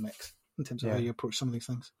interesting mix in terms of how you approach some of these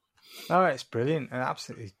things. Oh, it's brilliant and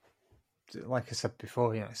absolutely, like I said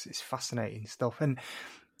before, it's fascinating stuff. And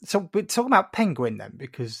so we're talking about Penguin then,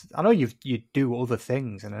 because I know you do other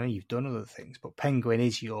things, and I know you've done other things, but Penguin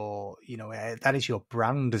is your, that is your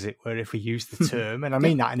brand, as it were, if we use the term, and I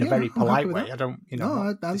mean that in a very polite way. I don't,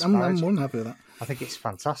 I'm more than happy with that. I think it's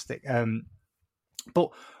fantastic.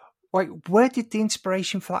 But where did the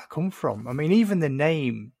inspiration for that come from? I mean, even the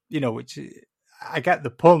name, which I get the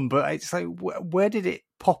pun, but it's like, where did it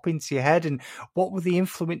pop into your head, and what were the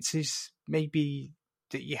influences maybe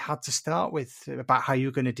that you had to start with about how you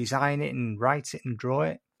were going to design it and write it and draw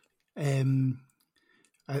it? You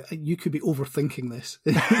could be overthinking this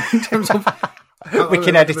in terms of we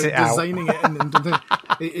can edit it out. Designing it,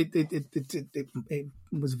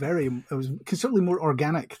 it was considerably more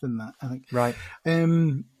organic than that, I think. Right.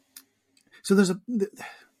 So there's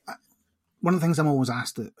one of the things I'm always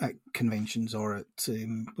asked at conventions or at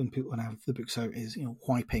when I have the books out is,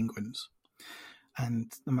 why penguins?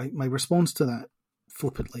 And my response to that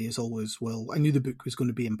flippantly is always, well, I knew the book was going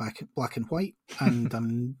to be in black and white, and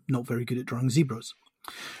I'm not very good at drawing zebras.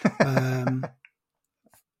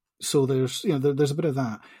 So there's a bit of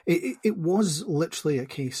that. It was literally a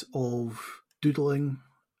case of doodling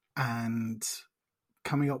and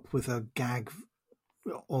coming up with a gag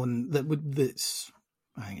that's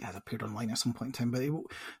I think it has appeared online at some point in time, but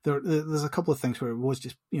there's a couple of things where it was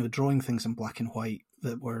just drawing things in black and white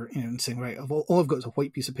that were and saying, right, all I've got is a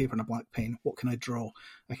white piece of paper and a black pen. What can I draw?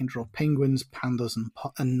 I can draw penguins, pandas,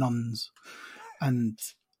 and nuns, and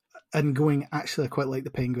going, actually I quite like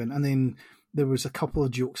the penguin. And then there was a couple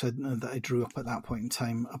of jokes that I drew up at that point in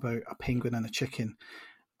time about a penguin and a chicken,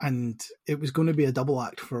 And it was going to be a double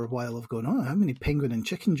act for a while of going, how many penguin and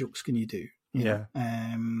chicken jokes can you do?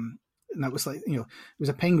 And that was like, it was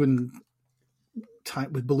a penguin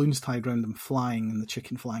with balloons tied around them flying and the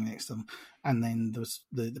chicken flying next to them. And then there was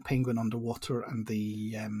the penguin underwater and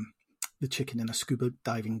the chicken in a scuba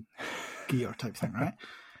diving gear type thing, right?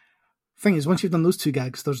 Thing is, once you've done those two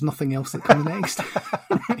gags, there's nothing else that comes next.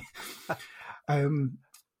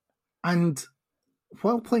 And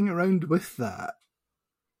while playing around with that,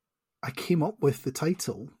 I came up with the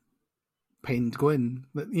title, Penned Gwyn.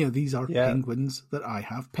 That these are penguins that I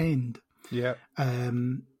have penned. Yeah.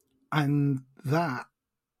 And that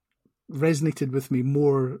resonated with me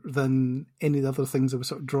more than any of the other things I was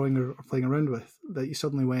sort of drawing or playing around with. That you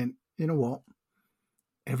suddenly went, you know what?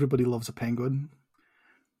 Everybody loves a penguin.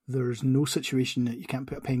 There's no situation that you can't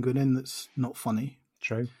put a penguin in that's not funny.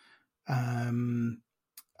 True. And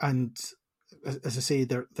as I say,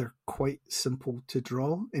 they're quite simple to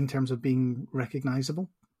draw in terms of being recognisable,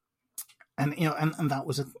 and that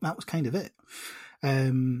was kind of it.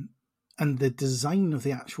 And the design of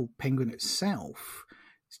the actual penguin itself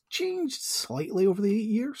changed slightly over the 8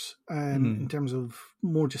 years, in terms of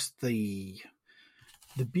more just the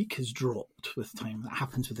beak has dropped with time. That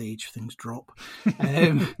happens with age; things drop.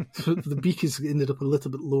 So the beak has ended up a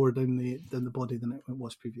little bit lower down the body than it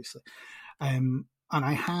was previously. And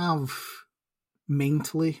I have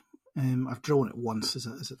mentally, I've drawn it once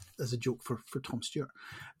as a joke for Tom Stewart.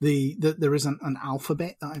 There is an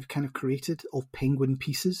alphabet that I've kind of created of penguin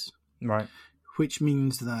pieces, right? Which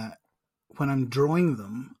means that when I'm drawing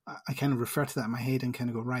them, I kind of refer to that in my head and kind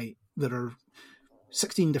of go, right, there are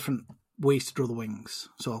 16 different ways to draw the wings.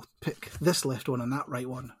 So I'll pick this left one and that right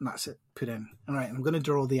one, and that's it, put in. All right, I'm going to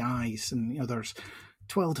draw the eyes, and there's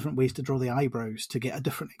 12 different ways to draw the eyebrows to get a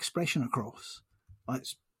different expression across.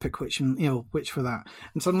 Let's pick which for that.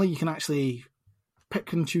 And suddenly you can actually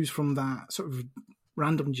pick and choose from that sort of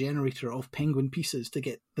random generator of penguin pieces to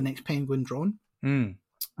get the next penguin drawn,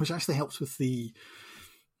 which actually helps with the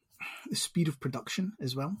speed of production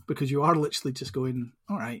as well, because you are literally just going,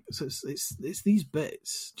 all right, so it's these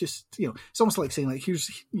bits, just it's almost like saying, like, here's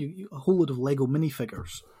a whole load of Lego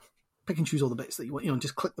minifigures, pick and choose all the bits that you want, and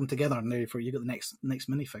just click them together, and therefore you get the next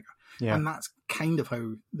minifigure. And that's kind of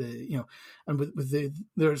how and with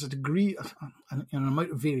there's a degree of an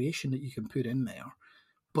amount of variation that you can put in there,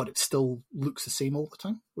 but it still looks the same all the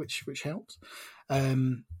time, which helps.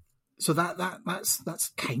 So that's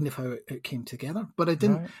kind of how it came together. But I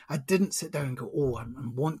didn't sit down and go, I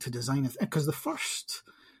want to design it, because the first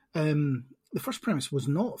premise was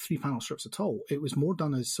not 3-panel strips at all. It was more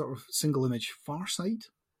done as sort of single image Far Side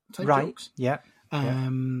type jokes. Yeah.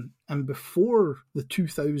 And before the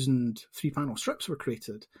 2000 3-panel strips were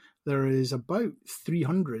created, there is about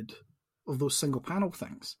 300 of those single panel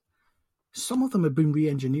things. Some of them have been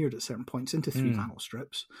re-engineered at certain points into 3-panel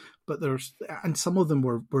strips, but and some of them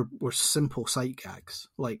were simple sight gags,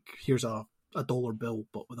 like here's a dollar bill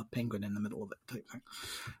but with a penguin in the middle of it type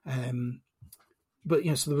thing. But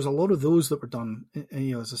so there was a lot of those that were done,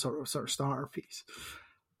 as a sort of starter piece.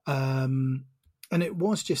 And it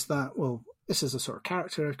was just that, well, this is a sort of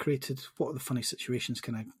character I've created. What are the funny situations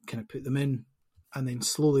can I put them in? And then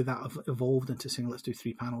slowly that evolved into saying, let's do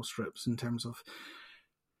 3-panel strips in terms of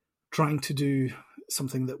trying to do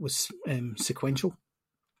something that was sequential.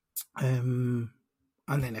 And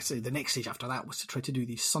then I say the next stage after that was to try to do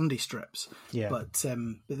these Sunday strips. Yeah. But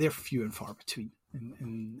they're few and far between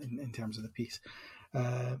in terms of the piece.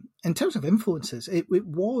 In terms of influences, it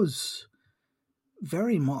was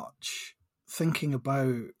very much thinking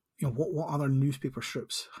about what other newspaper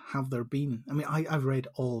strips have there been. I mean, I've read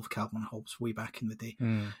all of Calvin and Hobbes way back in the day.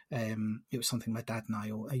 It was something my dad and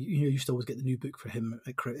I used to always get the new book for him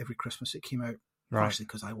every Christmas it came out, partially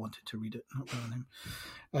because I wanted to read it, not really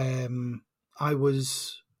him. I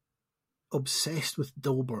was obsessed with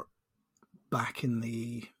Dilbert back in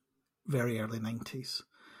the very early 90s,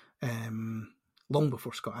 long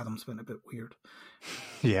before Scott Adams went a bit weird.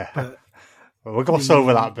 Yeah, but we'll gloss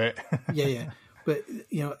over that bit. yeah. But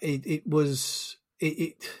it was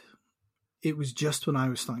just when I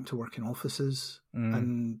was starting to work in offices,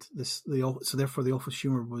 and so therefore the office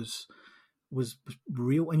humor was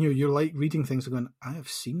real, and you're like reading things and going, I have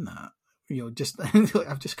seen that, just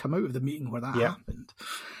I've just come out of the meeting where that happened,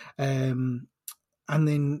 and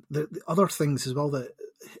then the other things as well that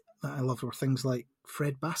I loved were things like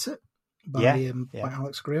Fred Bassett by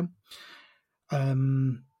Alex Graham.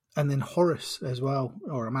 And then Horace as well,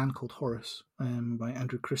 or A Man Called Horace, by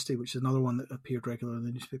Andrew Christie, which is another one that appeared regularly in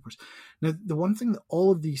the newspapers. Now, the one thing that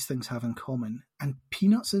all of these things have in common, and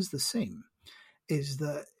Peanuts is the same, is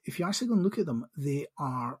that if you actually go and look at them, they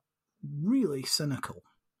are really cynical.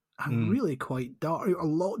 and really quite dark, a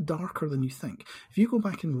lot darker than you think. If you go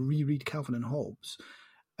back and reread Calvin and Hobbes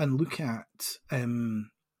and look at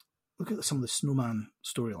some of the snowman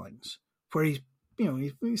storylines, where he's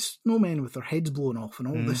snowmen with their heads blown off and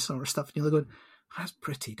all this sort of stuff, and you're going, that's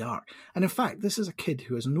pretty dark. And in fact, this is a kid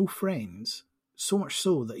who has no friends, so much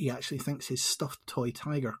so that he actually thinks his stuffed toy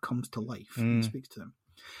tiger comes to life and speaks to him.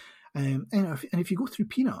 And if you go through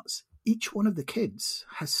Peanuts, each one of the kids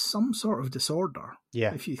has some sort of disorder.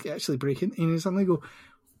 Yeah. If you actually break in, and you suddenly go,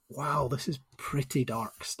 wow, this is pretty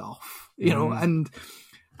dark stuff, and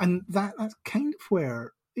that's kind of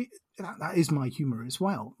where that is my humour as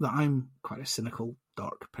well. That I'm quite a cynical,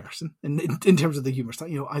 dark person in terms of the humour stuff.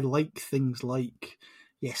 I like things like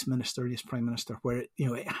Yes Minister, Yes Prime Minister, where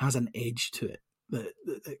it has an edge to it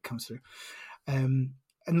that comes through, and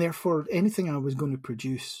therefore anything I was going to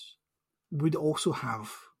produce would also have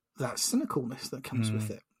that cynicalness that comes with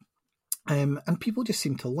it. And people just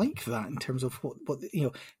seem to like that in terms of what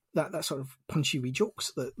that sort of punchy wee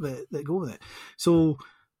jokes that go with it. So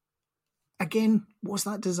again, was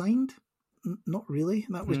that designed? Not really.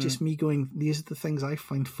 That was just me going, these are the things I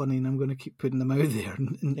find funny and I'm going to keep putting them out there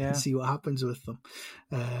and see what happens with them.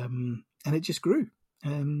 And it just grew.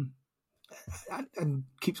 And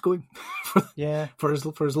keeps going for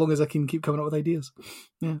as long as I can keep coming up with ideas.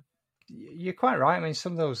 Yeah. You're quite right. I mean,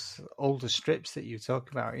 some of those older strips that you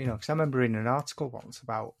talk about, because I remember reading an article once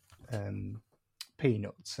about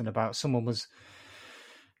Peanuts and about someone was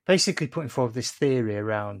basically putting forward this theory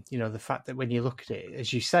around, the fact that when you look at it,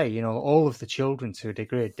 as you say, all of the children to a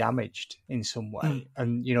degree are damaged in some way.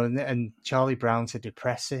 And, and Charlie Brown's a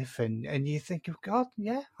depressive and you think, oh God,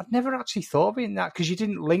 yeah, I'd never actually thought of it in that because you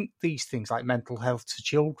didn't link these things like mental health to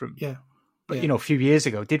children. Yeah. But, a few years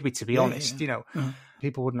ago, did we, to be honest,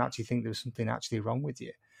 people wouldn't actually think there was something actually wrong with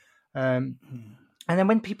you. And then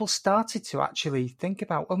when people started to actually think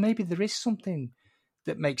about, well, maybe there is something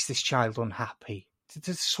that makes this child unhappy.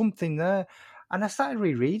 There's something there. And I started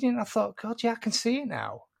rereading. I thought, God, yeah, I can see it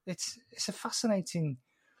now. It's a fascinating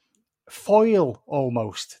foil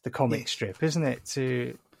almost, the comic strip, isn't it?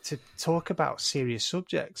 To talk about serious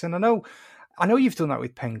subjects. And I know you've done that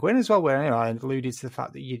with Penguin as well, where I alluded to the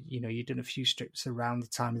fact that you'd done a few strips around the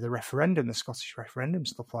time of the referendum, the Scottish referendum,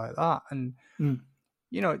 stuff like that. And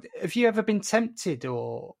have you ever been tempted,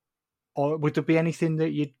 or would there be anything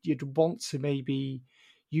that you'd want to maybe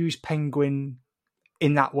use Penguin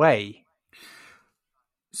in that way?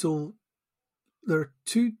 So there are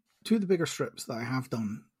two of the bigger strips that I have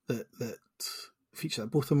done that feature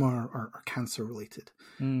that. Both of them are cancer related.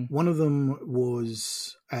 One of them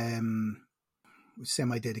was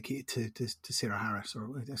semi-dedicated to Sarah Harris, or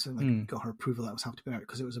got her approval that was have to be out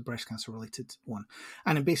because it was a breast cancer related one.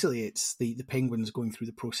 And basically it's the Penguins going through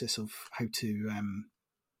the process of how to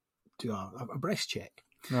do a breast check.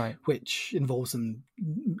 Right, which involves them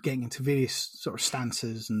getting into various sort of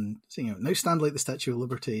stances and now stand like the Statue of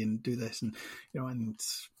Liberty and do this and and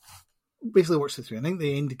basically works it through. I think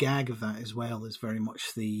the end gag of that as well is very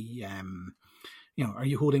much the are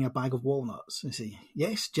you holding a bag of walnuts? And say,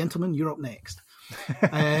 yes, gentlemen, you're up next.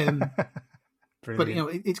 But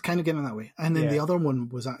it's kind of getting that way. And then the other one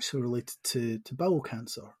was actually related to bowel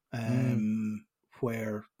cancer,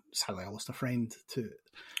 where sadly I lost a friend to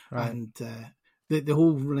it, and. The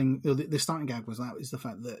whole running, the starting gag was the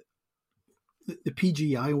fact that the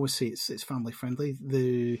PG, I always say it's family friendly.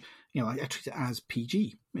 I treat it as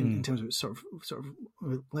PG in terms of its sort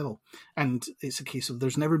of level, and it's a case of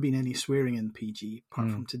there's never been any swearing in PG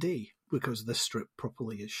apart from today because this strip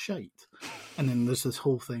properly is shite. And then there's this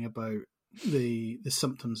whole thing about the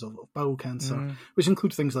symptoms of bowel cancer, which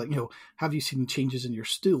include things like have you seen changes in your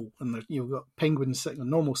stool? And you've got penguins sitting on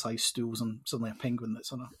normal sized stools, and suddenly a penguin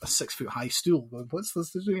that's on a 6 foot high stool. What's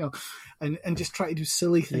this? And just try to do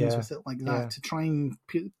silly things with it like that to try and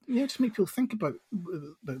just make people think about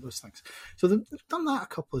those things. So they've done that a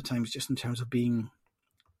couple of times, just in terms of being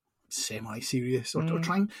semi serious or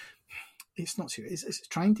trying. It's not serious. It's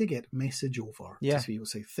trying to get message over to people.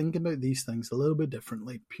 Say, think about these things a little bit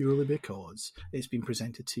differently, purely because it's been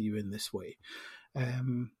presented to you in this way.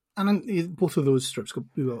 And then both of those strips got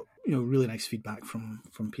really nice feedback from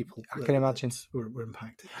people. I can imagine were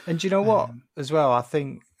impacted. And do you know what? As well, I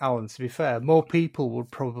think, Alan, to be fair, more people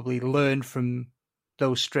would probably learn from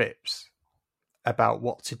those strips about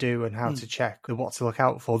what to do and how to check and what to look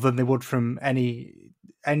out for than they would from any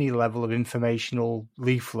level of informational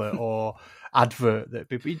leaflet or advert that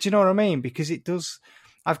people, do you know what I mean? Because it does.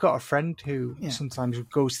 I've got a friend who sometimes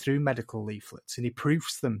goes through medical leaflets and he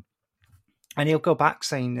proofs them, and he'll go back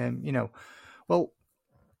saying, well,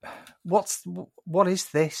 what is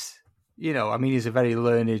this? you know, I mean, he's a very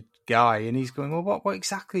learned guy, and he's going, well, what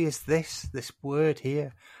exactly is this word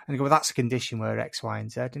here? And I go, well, that's a condition where X, Y,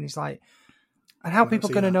 and Z. And he's like, and how are people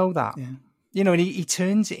going to know that? Yeah. You know, and he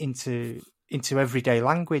turns it into everyday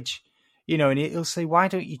language, you know, and he'll say, why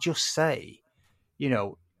don't you just say, you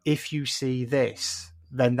know, if you see this,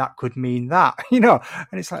 then that could mean that, you know?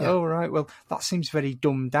 And it's like, oh, right, well, that seems very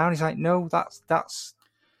dumbed down. He's like, no, that's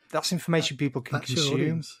information people can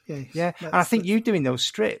consume. Yeah. And I think you doing those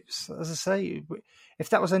strips, as I say, if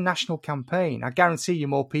that was a national campaign, I guarantee you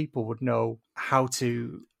more people would know how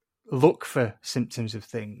to look for symptoms of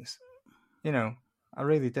things. You know, I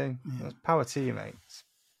really do. Yeah. Power to you, mate.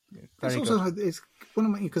 It's also it's one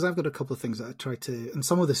of my, because I've got a couple of things that I try to, and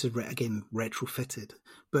some of this is again retrofitted,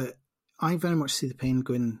 but I very much see the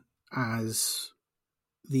Penguin as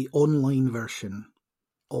the online version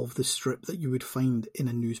of the strip that you would find in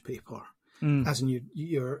a newspaper. As in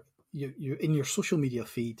you're in your social media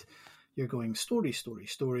feed, you're going story.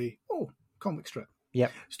 Oh, comic strip. Yeah.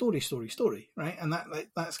 Story. Right, and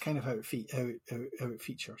that's kind of how it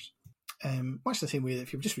features. Much the same way that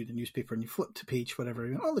if you just read a newspaper and you flip to page whatever,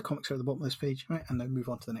 you know, all the comics are at the bottom of this page, right, and now move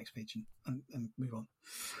on to the next page and move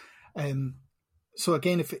on. So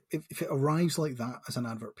again, if it arrives like that as an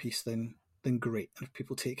advert piece, then great. And if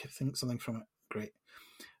people take something from it, great.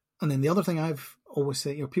 And then the other thing I've always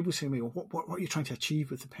said, you know, people say to me, well, what are you trying to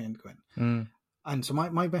achieve with the Penguin? And so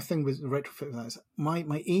my best thing with the retrofit with that is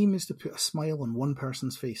my aim is to put a smile on one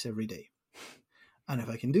person's face every day. And if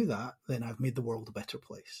I can do that, then I've made the world a better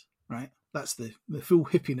place, right? That's the full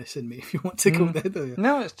hippiness in me, if you want to go there.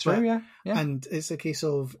 No, it's true, but, yeah. And it's a case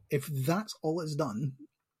of, if that's all it's done,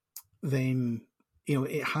 then, you know,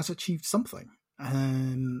 it has achieved something.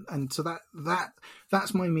 And so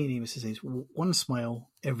that's my main aim, is to say one smile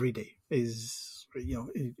every day is, you know,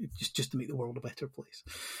 just to make the world a better place.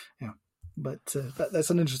 Yeah. But that's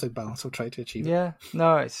an interesting balance I'll try to achieve. Yeah,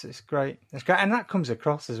 no, it's great. It's great. And that comes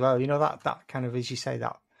across as well. You know, that kind of, as you say,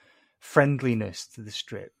 that friendliness to the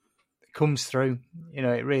strip comes through. You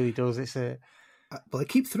know, it really does. It's a... Well, I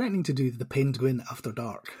keep threatening to do the Penguin After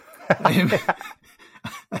Dark.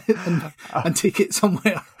 and take it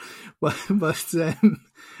somewhere. But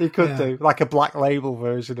you could do like a Black Label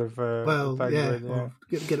version of Penguin, or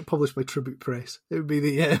get it published by Tribute Press. It would be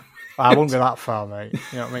the I won't go that far, mate.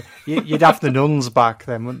 You know what I mean? You'd have the nuns back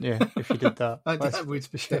then, wouldn't you, if you did that? I would,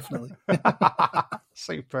 definitely.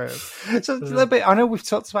 Superb. So a little bit, I know we've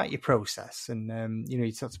talked about your process, and you know,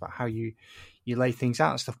 you talked about how you lay things out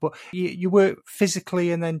and stuff, but you work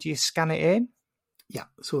physically, and then do you scan it in? Yeah,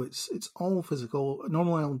 so it's all physical.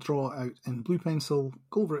 Normally I'll draw it out in blue pencil,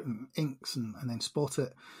 go over it in inks, and then spot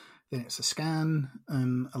it. Then it's a scan,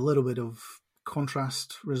 a little bit of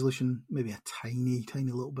contrast resolution, maybe a tiny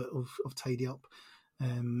little bit of tidy up,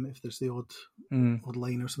 if there's the odd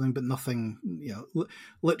line or something, but nothing. You know,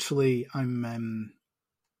 literally, I'm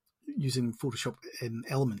using Photoshop in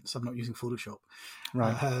Elements. I'm not using Photoshop,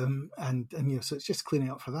 right? And you know, so it's just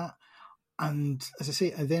cleaning up for that. And as I say,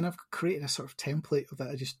 then I've created a sort of template that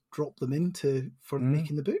I just drop them into for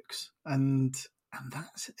making the books, and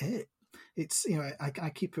that's it. It's, you know, I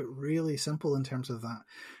keep it really simple in terms of that.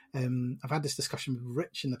 I've had this discussion with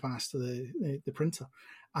Rich in the past, the printer,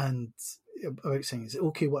 and about saying, is it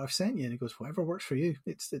okay what I've sent you? And he goes, whatever works for you,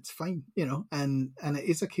 it's fine, you know. And it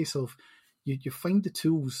is a case of you find the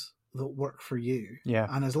tools that work for you, yeah.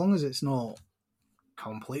 And as long as it's not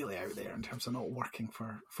completely out there in terms of not working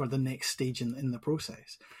for the next stage in the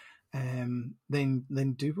process, then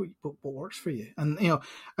do what works for you. And you know,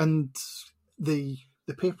 and the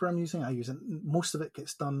paper I'm using, most of it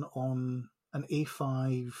gets done on an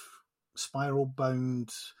A5 spiral bound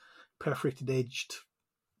perforated edged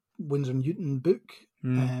Winsor Newton book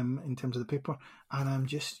in terms of the paper, and I'm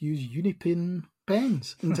just use Unipin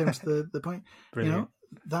pens in terms of the point. Brilliant. You know,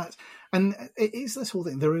 that, and it is this whole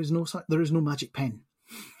thing. There is no magic pen.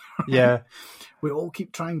 Right? Yeah, we all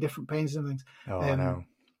keep trying different pens and things. I know.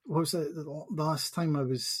 What was the last time I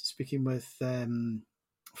was speaking with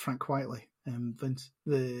Frank Quietly, Vince?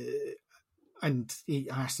 And I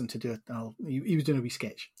asked him to do it. He was doing a wee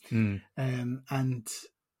sketch, and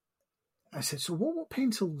I said, "So what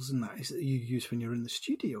pencils and that is that you use when you're in the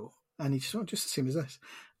studio?" And he said, "Just the same as this."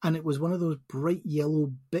 And it was one of those bright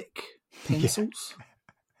yellow Bic pencils.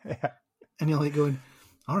 Yeah. And you're like going,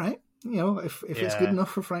 all right, you know, if it's good enough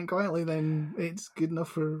for Frank Quietly, then it's good enough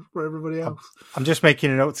for everybody else. I'm just making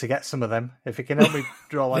a note to get some of them. If it can help me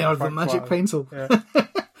draw like they are Frank the magic Quietly. pencil. Yeah.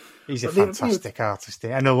 He's a fantastic artist,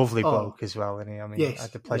 and a lovely bloke as well, isn't he? I mean, yes, I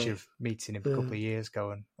had the pleasure of meeting him a couple of years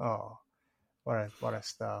ago, and what a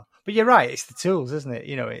star. But you're right, it's the tools, isn't it?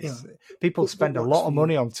 You know, it's people spend a lot of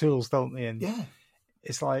money on tools, don't they? And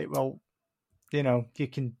it's like, well, You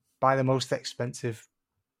can buy the most expensive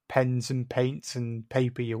pens and paints and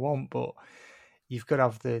paper you want, but you've got to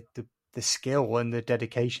have the skill and the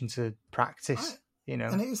dedication to practice.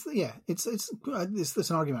 And it's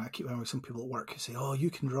an argument I keep having with some people at work who say, "Oh, you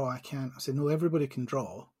can draw, I can't." I say, "No, everybody can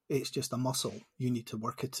draw. It's just a muscle. You need to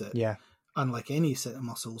work at it." Yeah. And like any set of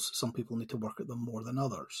muscles, some people need to work at them more than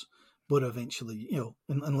others. But eventually,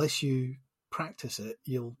 unless you practice it,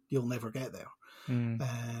 you'll never get there.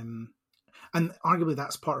 And arguably,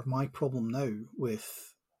 that's part of my problem now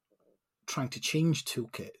with trying to change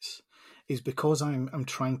toolkits, is because I'm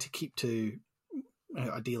trying to keep to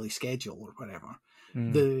a daily schedule or whatever.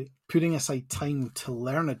 The putting aside time to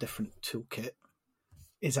learn a different toolkit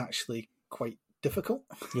is actually quite difficult.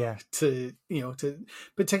 Yeah. to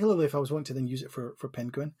particularly if I was wanting to then use it for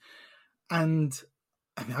Penguin. And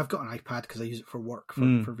I mean, I've got an iPad because I use it for work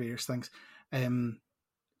for various things.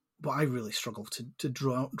 But I really struggle to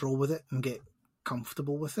draw with it and get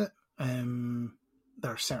comfortable with it.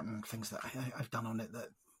 There are certain things that I've done on it that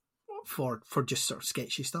for just sort of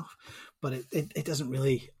sketchy stuff, but it doesn't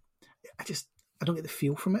really. I don't get the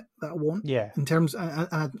feel from it that I want. Yeah. In terms,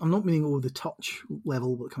 I'm not meaning the touch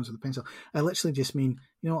level that comes with the pencil. I literally just mean,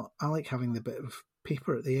 I like having the bit of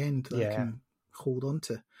paper at the end that I can hold on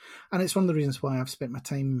to, and it's one of the reasons why I've spent my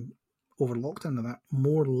time over lockdown and that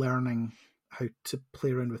more learning how to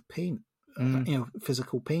play around with paint,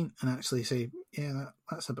 physical paint, and actually say,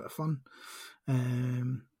 that's a bit of fun,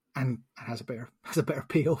 and it has a better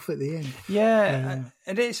payoff at the end. Yeah,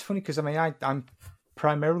 and it's funny because I'm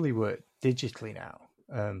primarily work digitally now,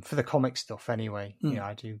 for the comic stuff anyway.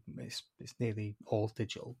 I do. It's nearly all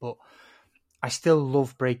digital, but I still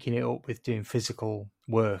love breaking it up with doing physical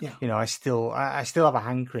work. Yeah. I still have a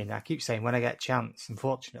hankering. I keep saying when I get a chance.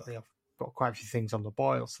 Unfortunately, I've got quite a few things on the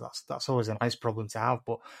boil, so that's always a nice problem to have.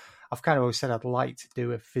 But I've kind of always said I'd like to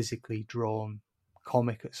do a physically drawn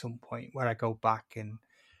comic at some point where I go back and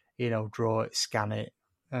draw it, scan it,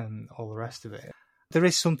 and all the rest of it. There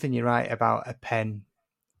is something, you're right, about a pen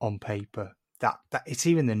on paper that it's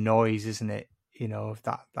even the noise, isn't it? Of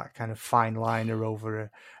that kind of fine liner over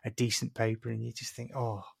a decent paper, and you just think,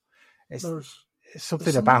 there's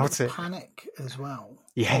something about it. Panic as well.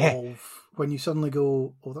 Yeah. Of when you suddenly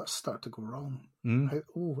go, that's starting to go wrong.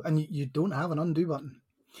 And you don't have an undo button.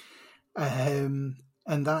 And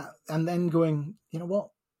then going, you know what?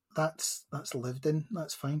 That's lived in.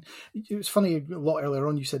 That's fine. It was funny. A lot earlier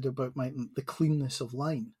on, you said about the cleanness of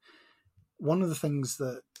line. One of the things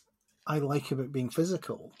that I like about being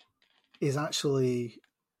physical is actually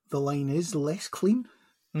the line is less clean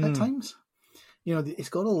at times. It's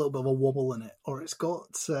got a little bit of a wobble in it, or it's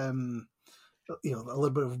got a little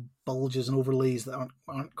bit of bulges and overlays that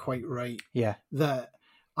aren't quite right. Yeah. That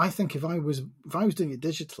I think if I was doing it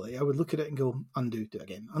digitally, I would look at it and go, undo, do it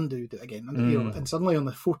again, undo, do it again, and suddenly on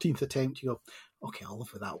the 14th attempt, you go, okay, I'll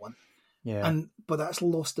live with that one. Yeah. But that's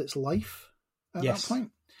lost its life at that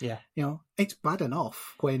point. Yeah. It's bad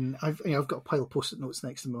enough when I've got a pile of post-it notes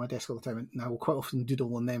next to my desk all the time, and I will quite often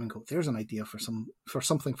doodle on them and go, there's an idea for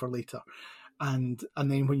something for later. And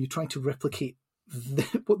then when you try to replicate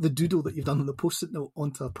the doodle that you've done on the post-it note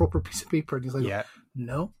onto a proper piece of paper, and you're like,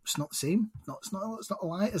 no, it's not the same. No, it's not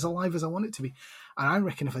as alive as I want it to be. And I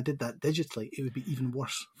reckon if I did that digitally, it would be even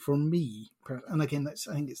worse for me. And again, I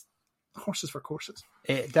think it's horses for courses.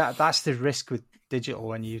 That's the risk with digital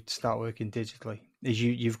when you start working digitally, is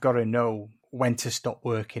you've got to know when to stop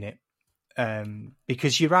working it,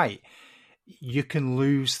 because you're right, you can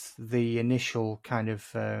lose the initial kind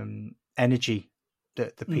of energy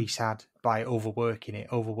that the piece had by overworking it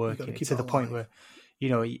to the point where,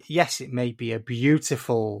 yes, it may be a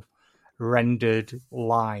beautiful rendered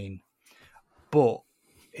line, but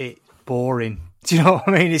it's boring. Do you know what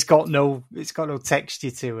I mean? It's got no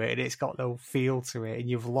texture to it, and it's got no feel to it, and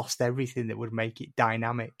you've lost everything that would make it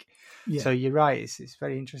dynamic. Yeah. So you're right. It's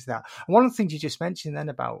very interesting that. And one of the things you just mentioned then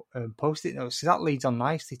about post-it notes, so that leads on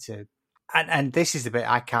nicely to, and this is the bit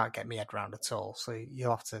I can't get my head around at all. So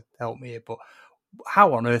you'll have to help me here. But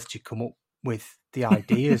how on earth do you come up with the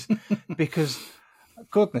ideas? Because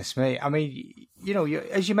goodness me, I mean,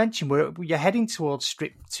 as you mentioned, you're heading towards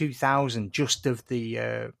strip 2000, just of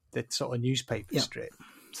the sort of newspaper strip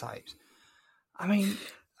types. I mean,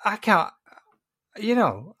 I can't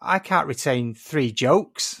retain 3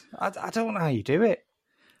 jokes. I don't know how you do it.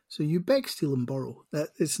 So you beg, steal, and borrow.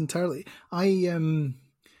 It's entirely.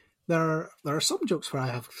 There are some jokes where I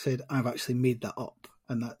have said I've actually made that up,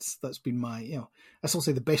 and that's been my I'll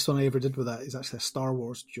say the best one I ever did with that is actually a Star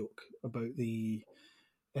Wars joke about the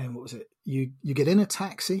what was it? You get in a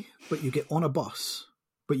taxi, but you get on a bus,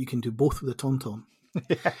 but you can do both with a TomTom.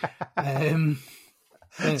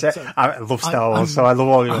 I love Star Wars, so I love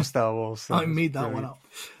all your Star Wars. I made that one up.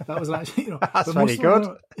 That was actually, that's very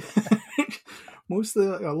good.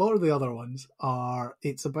 A lot of the other ones are.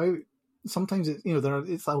 It's about sometimes it's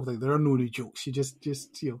it's the whole thing. There are no new jokes. You just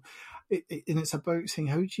and it's about saying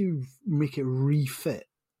how do you make it refit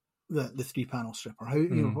the 3-panel strip, or how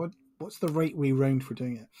what's the right way round for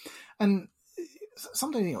doing it, and.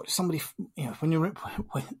 Sometimes somebody when you're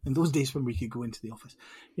in those days when we could go into the office,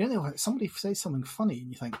 somebody says something funny and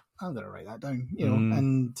you think I'm going to write that down,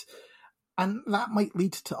 and that might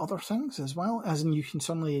lead to other things as well. As in, you can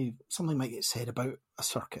something might get said about a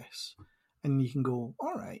circus, and you can go,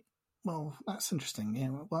 all right, well that's interesting. Yeah,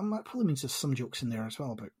 well that probably means there's some jokes in there as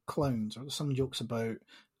well about clowns, or there's some jokes about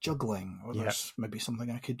juggling, or there's maybe something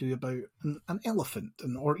I could do about an elephant,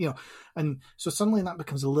 and so suddenly that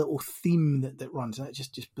becomes a little theme that runs, and it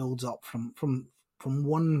just builds up from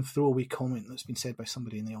one throwaway comment that's been said by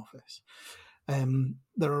somebody in the office.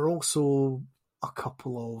 There are also a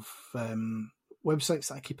couple of websites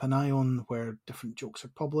that I keep an eye on where different jokes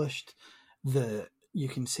are published that you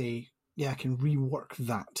can say, I can rework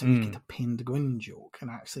that to make it a Penguin joke, and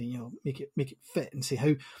actually make it fit, and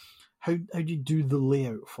say how do you do the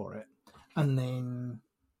layout for it? And then,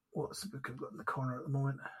 what's the book I've got in the corner at the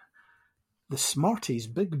moment? The Smarties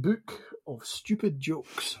Big Book of Stupid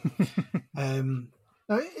Jokes. Now,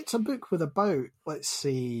 it's a book with about, let's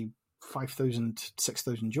say, 5,000,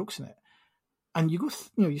 6,000 jokes in it. And you go,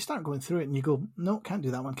 you start going through it and you go, no, can't do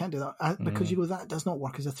that one, can't do that. Because you go, that does not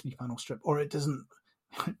work as a 3-panel strip, or it doesn't.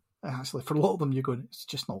 Actually, for a lot of them, you're going, it's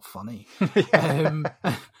just not funny.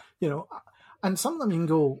 And some of them you can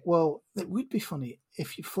go, well, it would be funny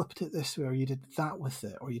if you flipped it this way, or you did that with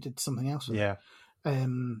it, or you did something else with it.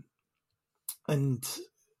 And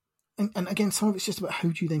again, some of it's just about how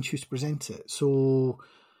do you then choose to present it. So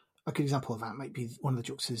a good example of that might be one of the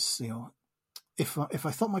jokes is, if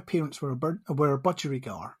I thought my parents were a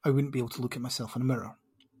budgerigar, I wouldn't be able to look at myself in a mirror,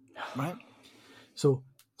 right? So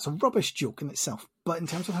it's a rubbish joke in itself, but in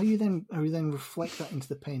terms of how you then reflect that into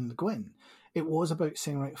the Penguin, it was about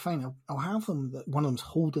saying, right, fine, I'll have them that one of them's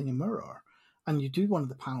holding a mirror, and you do one of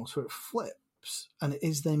the panels where it flips, and it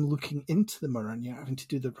is them looking into the mirror, and you're having to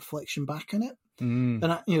do the reflection back in it. And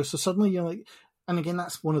so suddenly you're like, and again,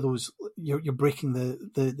 that's one of those you're breaking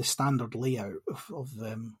the standard layout of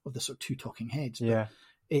the sort of two talking heads. But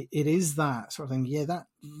it is that sort of thing. Yeah,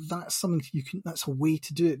 that's something you can. That's a way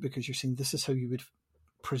to do it, because you're saying this is how you would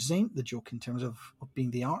present the joke in terms of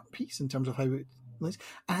being the art piece, in terms of how it.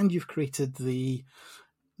 And you've created the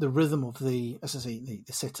rhythm of the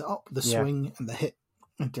set it up, the swing, and the hit,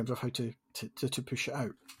 in terms of how to push it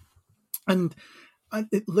out. And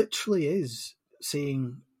it literally is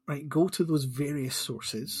saying, right, go to those various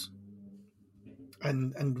sources,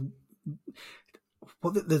 and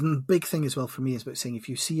what the big thing as well for me is about saying, if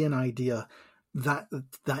you see an idea, that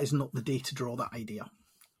is not the day to draw that idea.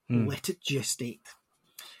 Let it gestate.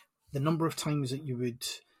 The number of times that you would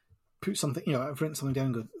put something, I've written something down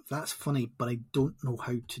and go, that's funny, but I don't know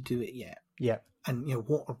how to do it yet. Yeah. And,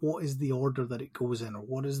 what is the order that it goes in, or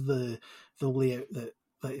what is the layout that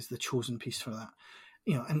is the chosen piece for that?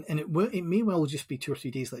 And it may well just be 2 or 3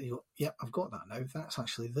 days later, you go, yeah, I've got that now. That's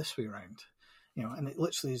actually this way around. And it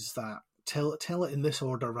literally is that, tell it in this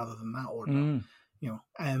order rather than that order.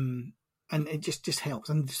 And it just helps.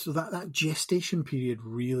 And so that gestation period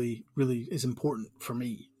really, really is important for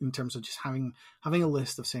me, in terms of just having a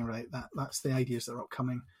list of saying, right, that's the ideas that are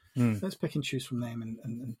upcoming. Let's pick and choose from them.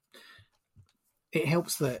 And it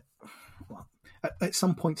helps that, well, at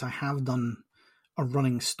some points I have done a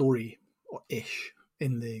running story or ish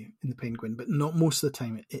in the Penguin, but not most of the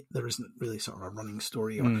time. There isn't really sort of a running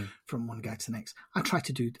story or from one guy to the next. I try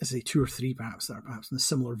to do, as I say, 2 or 3 perhaps that are perhaps in a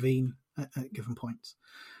similar vein at given points.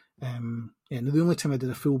 The only time I did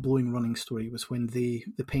a full-blown running story was when the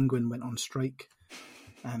Penguin went on strike,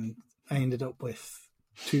 and I ended up with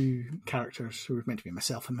 2 characters who were meant to be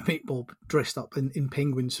myself and my mate Bob, dressed up in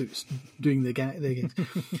penguin suits doing the games.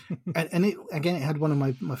 and it had one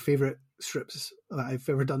of my favourite strips that I've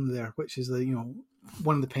ever done there, which is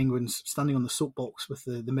one of the penguins standing on the soapbox with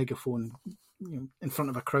the megaphone, in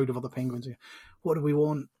front of a crowd of other penguins. What do we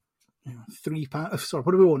want?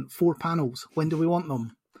 what do we want? 4 panels. When do we want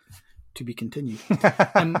them? To be continued.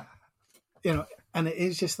 And and it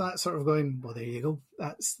is just that sort of going, well, there you go.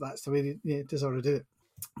 That's the way it is, or to do it.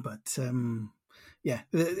 But and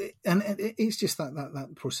it's just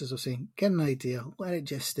that process of saying, get an idea, let it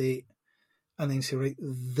gestate, and then say, right,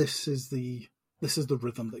 this is the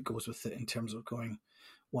rhythm that goes with it, in terms of going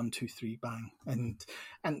 1, 2, 3, bang, and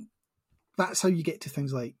that's how you get to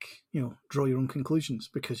things like draw your own conclusions,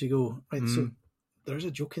 because you go, right, so there's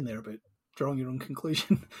a joke in there about drawing your own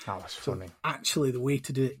conclusion. Oh, that's funny. Actually, the way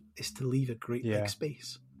to do it is to leave a great Yeah. big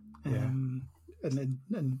space. Yeah.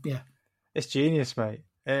 And yeah. It's genius, mate.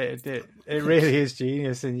 It really is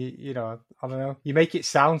genius. And, you know, I don't know. You make it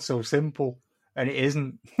sound so simple, and it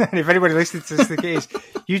isn't. And if anybody listening to this think it is,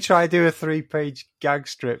 you try to do a 3-page gag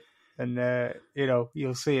strip, and, you know,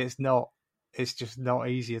 you'll see it's not. It's just not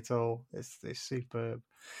easy at all. It's superb.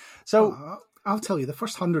 So I'll tell you, the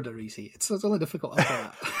first 100 are easy. It's only difficult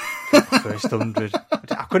after that. First 100.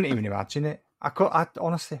 I couldn't even imagine it.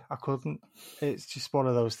 Honestly, I couldn't. It's just one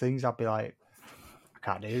of those things. I'd be like, I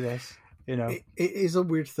can't do this. You know, it is a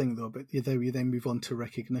weird thing though. But you then move on to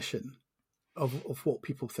recognition of what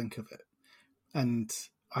people think of it. And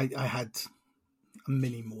I had a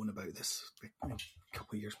mini moan about this a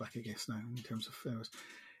couple of years back, I guess now, in terms of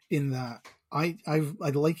in that I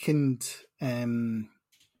likened.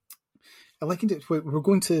 I likened it. We're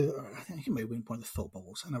going to. I think it might have been one of the thought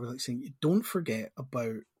bubbles, and I was like saying, don't forget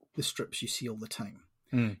about the strips you see all the time.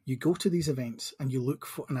 You go to these events and you look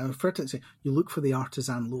for, and I refer to it as you look for the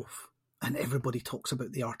artisan loaf, and everybody talks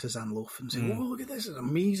about the artisan loaf and say, "Oh, look at this! It's an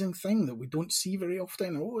amazing thing that we don't see very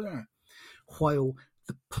often." Oh, yeah. While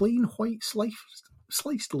the plain white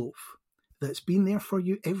sliced loaf that's been there for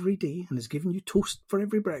you every day and has given you toast for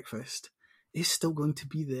every breakfast is still going to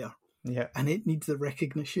be there. yeah, And it needs the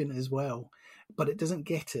recognition as well, but it doesn't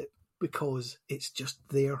get it because it's just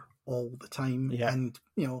there all the time. Yeah. And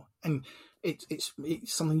you know, and it's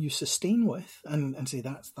something you sustain with and say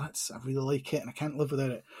that's I really like it and I can't live without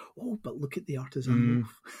it. Oh, but look at the artisan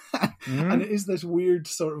loaf. And it is this weird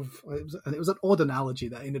sort of, and it was an odd analogy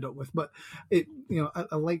that I ended up with, but it, you know,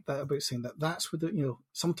 I like that about saying that that's where the, you know,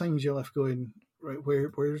 sometimes you're left going, right,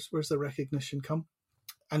 where's the recognition come?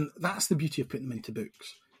 And that's the beauty of putting them into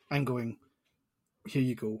books and going, here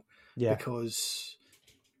you go. yeah, Because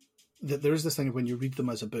there is this thing of when you read them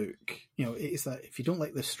as a book, you know, it's that if you don't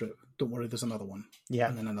like this strip, don't worry, there's another one. yeah,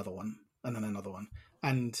 And then another one. And then another one.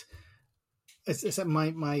 And it's that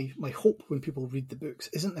my hope when people read the books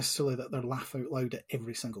isn't necessarily that they're laugh out loud at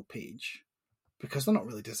every single page, because they're not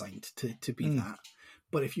really designed to be that.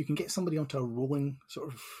 But if you can get somebody onto a rolling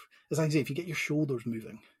sort of, as I say, if you get your shoulders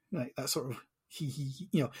moving, like that sort of, you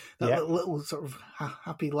know, that little sort of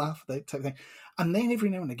happy laugh, that type of thing. And then every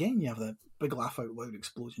now and again you have that big laugh out loud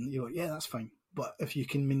explosion. You're like, yeah, that's fine. But if you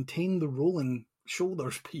can maintain the rolling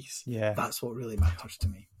shoulders piece, that's what really matters to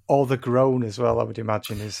me. Or the groan as well, I would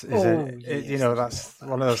imagine, is you know, that's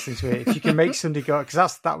one of those things where if you can make somebody go,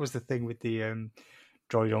 because that was the thing with the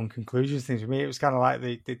draw your own conclusions things. For me, it was kind of like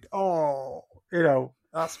the you know,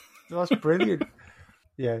 that's brilliant.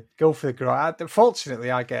 Yeah, go for the groan.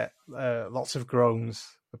 Fortunately, I get lots of groans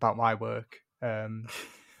about my work,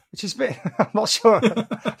 which is a bit. I'm not sure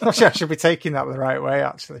I should be taking that the right way,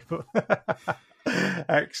 actually. But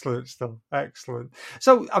excellent stuff. Excellent.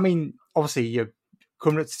 So, I mean, obviously, you're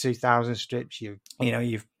coming up to 2,000 strips. You know,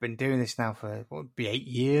 you've been doing this now for what would be 8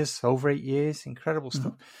 years, over 8 years. Incredible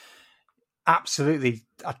stuff. Absolutely,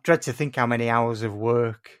 I dread to think how many hours of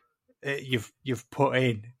work you've put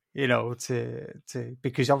in. You know, to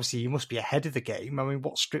because obviously you must be ahead of the game. I mean,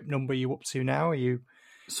 what strip number are you up to now? Can you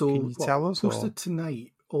tell us? Posted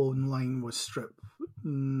tonight online was strip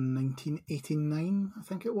 1989, I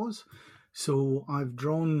think it was. So I've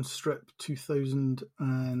drawn strip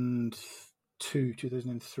 2002,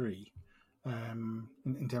 2003,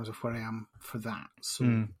 in terms of where I am for that.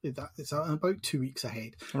 So it's about 2 weeks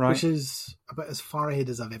ahead, which is about as far ahead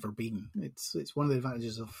as I've ever been. It's one of the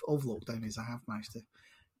advantages of lockdown is I have managed to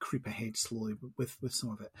creep ahead slowly with some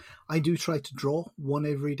of it. I do try to draw one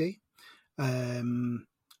every day. I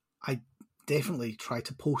definitely try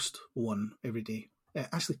to post one every day.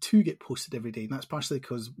 Actually, 2 get posted every day, and that's partially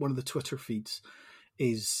because one of the Twitter feeds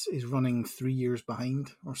is running 3 years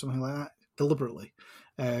behind or something like that, deliberately,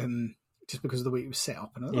 just because of the way it was set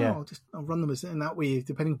up. And I'll run them as in that way.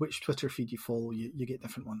 Depending which Twitter feed you follow, you get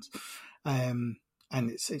different ones. And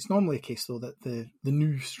it's normally a case though that the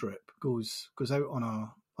new strip goes out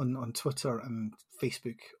on Twitter and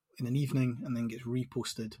Facebook in an evening and then gets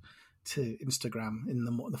reposted to Instagram in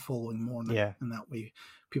the following morning. Yeah. And that way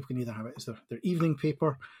people can either have it as their evening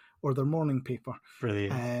paper or their morning paper.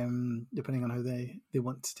 Brilliant. Depending on how they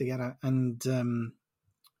want to get it. And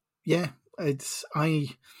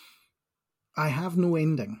I have no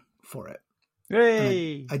ending for it.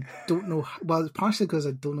 Hey! I don't know. Well, it's partially because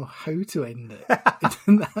I don't know how to end it.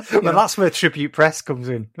 That's where Tribute Press comes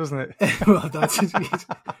in, doesn't it? Well, that's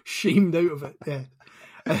shamed out of it. Yeah,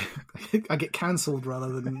 I get cancelled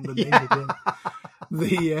rather than end it.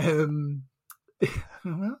 Well, it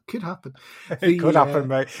could happen. It could happen,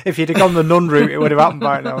 mate. If you'd have gone the nun route, it would have happened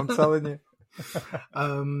by now. I'm telling you.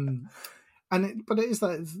 But it is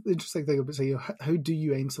that it's the interesting thing about saying, how do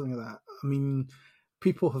you end something like that? I mean,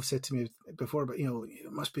 people have said to me before, but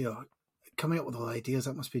it must be coming up with all the ideas,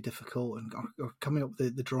 that must be difficult, and or coming up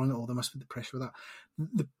with the drawing it all, there must be the pressure for that.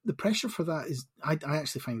 The pressure for that is I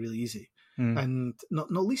actually find really easy, and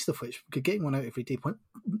not least of which, getting one out every day.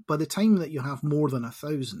 By the time that you have more than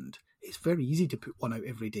 1,000, it's very easy to put one out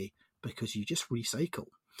every day because you just recycle.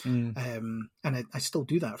 And I still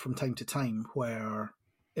do that from time to time, where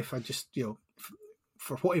if I just,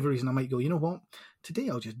 for whatever reason, I might go, you know what, today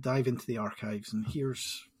I'll just dive into the archives and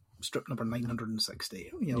here's strip number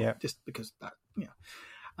 960, just because that,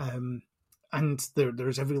 and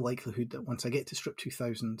there's every likelihood that once I get to strip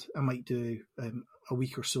 2000, I might do a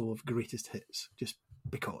week or so of greatest hits, just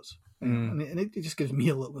because. And it just gives me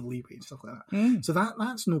a little bit of leeway and stuff like that. So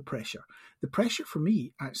that's no pressure. The pressure for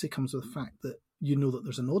me actually comes with the fact that you know that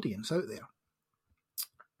there's an audience out there.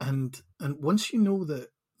 And once you know that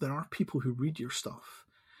there are people who read your stuff,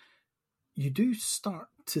 you do start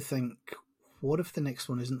to think, what if the next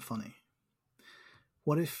one isn't funny?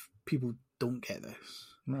 What if people don't get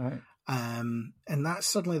this? Right. And that's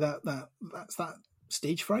suddenly that's that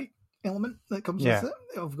stage fright element that comes with it,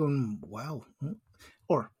 of going, wow.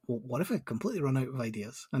 Or what if I completely run out of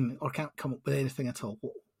ideas or can't come up with anything at all?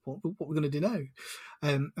 What are we going to do now?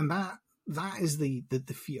 And that is the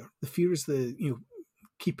fear. The fear is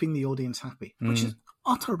keeping the audience happy, which is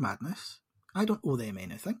utter madness. I don't owe them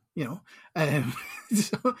anything, but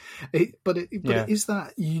it is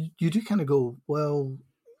that you do kind of go, well,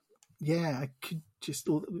 yeah, I could just,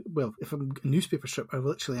 well, if I'm a newspaper strip, I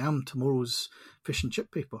literally am tomorrow's fish and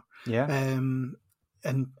chip paper. Yeah.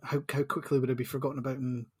 And how quickly would I be forgotten about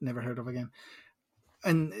and never heard of again?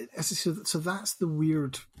 And so that's the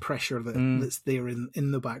weird pressure that's there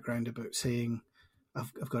in the background about saying,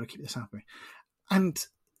 I've got to keep this happy. And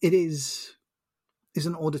it is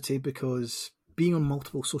an oddity because being on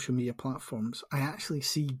multiple social media platforms, I actually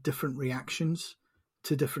see different reactions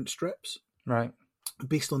to different strips. Right.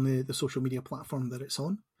 Based on the social media platform that it's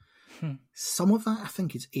on. Some of that I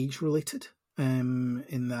think is age related,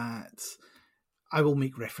 in that I will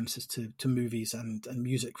make references to movies and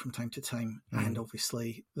music from time to time, and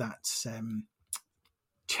obviously that's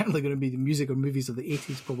generally going to be the music or movies of the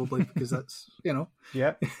 80s probably, because that's,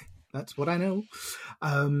 that's what I know.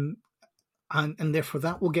 And therefore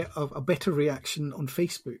that will get a better reaction on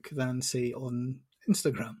Facebook than, say, on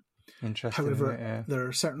Instagram. Interesting. However, there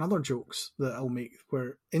are certain other jokes that I'll make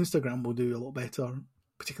where Instagram will do a lot better,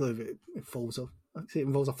 particularly if it involves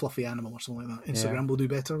a fluffy animal or something like that. Instagram will do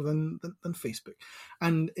better than Facebook.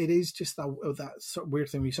 And it is just that sort of weird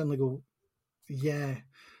thing where you suddenly go,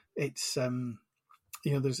 it's,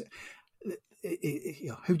 there's,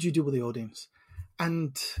 how do you deal with the audience?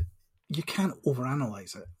 And you can't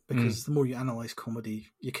overanalyze it, because the more you analyze comedy,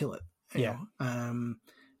 you kill it. You know?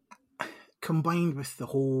 Combined with the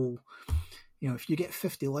whole, if you get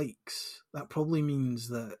 50 likes, that probably means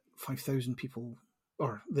that 5,000 people,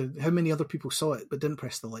 or how many other people saw it but didn't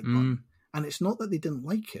press the like button. And it's not that they didn't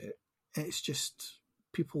like it, it's just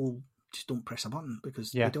people just don't press a button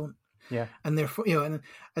because they don't. Yeah. And therefore,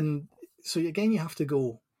 and so again, you have to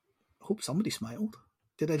go, I hope somebody smiled.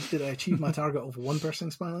 Did I achieve my target of one person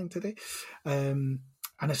smiling today? And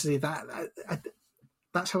I say that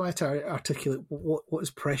that's how I articulate what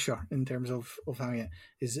is pressure in terms of having it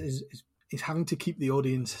is having to keep the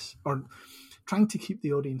audience, or trying to keep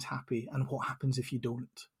the audience happy, and what happens if you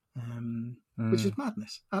don't, which is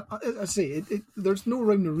madness. I say there's no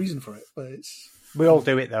rhyme or reason for it, but we all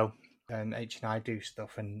do it though. And H and I do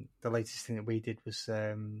stuff, and the latest thing that we did was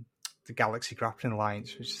the Galaxy Grappling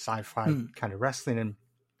Alliance, which is sci-fi kind of wrestling, and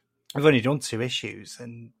I've only done 2 issues,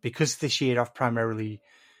 and because this year I've primarily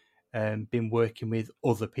been working with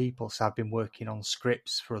other people, so I've been working on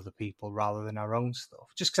scripts for other people rather than our own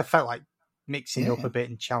stuff, just because I felt like mixing up a bit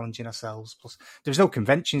and challenging ourselves. Plus there was no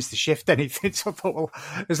conventions to shift anything, so I thought, well,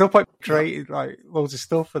 there's no point creating like loads of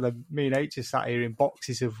stuff, and then me and H just sat here in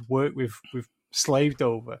boxes of work we've slaved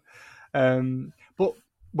over. But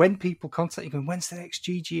when people contact you going, when's the next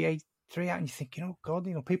GGA 3 out, and you're thinking, oh god,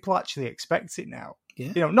 people actually expect it now.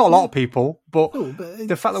 Not a lot of people, but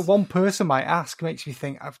the fact that one person might ask makes me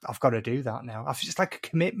think I've got to do that now. It's just like a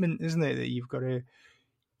commitment, isn't it? That you've got to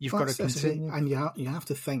continue. And you have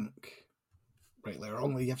to think, rightly or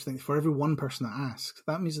wrongly, you have to think, for every one person that asks,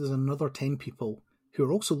 that means there's another 10 people who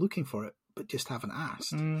are also looking for it but just haven't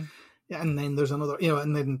asked. And then there's another,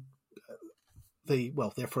 and then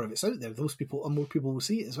therefore if it's out there, those people and more people will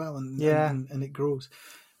see it as well, and it grows.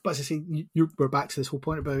 But as I say, we're back to this whole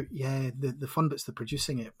point about the fun bit's the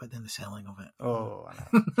producing it, but then the selling of it. Oh, I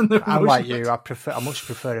know. I'm like you. I much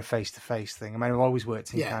prefer a face-to-face thing. I mean, I've always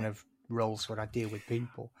worked in kind of roles when I deal with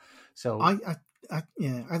people. So I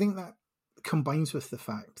think that combines with the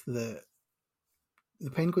fact that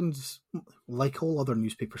the Penguins, like all other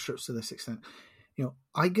newspaper strips to this extent,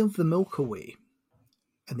 I give the milk away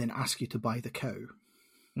and then ask you to buy the cow.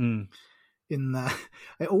 Mm. In that,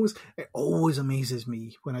 it always amazes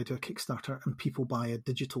me when I do a Kickstarter and people buy a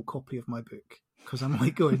digital copy of my book, because I'm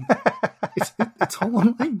like going, it's all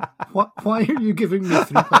online. Why are you giving me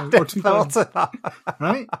 £3 or £2?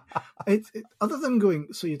 Right? Other than going,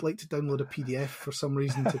 so you'd like to download a PDF for some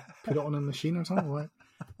reason to put it on a machine or something? Like,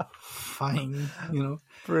 fine,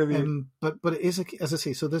 Brilliant. But it is, as I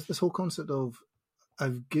say, so there's this whole concept of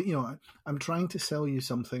I'm trying to sell you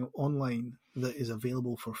something online that is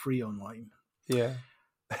available for free online. Yeah.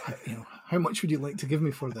 How much would you like to give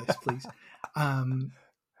me for this, please? And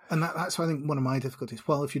that's why I think one of my difficulties.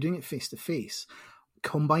 Well, if you're doing it face to face,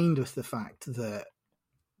 combined with the fact that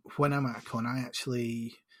when I'm at a con,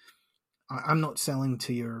 I'm not selling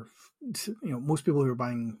to most people who are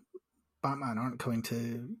buying Batman aren't going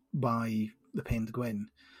to buy the Penguin.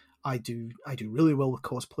 I do really well with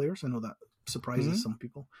cosplayers. I know that surprises some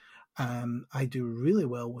people. I do really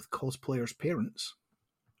well with cosplayers' parents,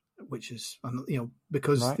 which is,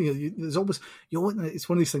 because right. There's always, it's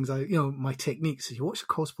one of these things. My techniques is you watch the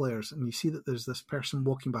cosplayers and you see that there's this person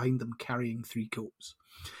walking behind them carrying 3 coats,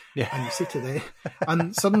 and you say to them,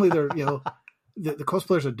 and suddenly they're the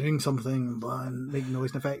cosplayers are doing something and making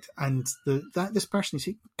noise and effect, and this person, you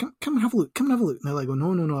say, come and have a look, and they're like, oh,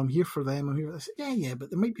 no, I'm here for them, I'm here for this. Yeah, but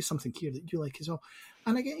there might be something here that you like as well.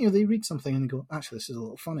 And again, they read something and they go, actually, this is a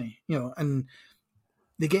little funny, and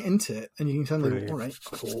they get into it, and you can tell them, all right,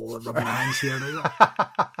 rubbing my hands here.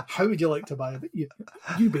 How would you like to buy it?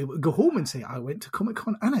 You'd be able to go home and say, I went to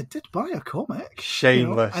Comic-Con and I did buy a comic.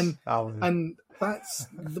 Shameless. And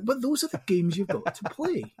but those are the games you've got to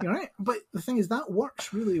play, right? But the thing is, that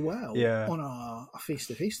works really well on a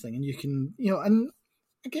face-to-face thing, and you can, and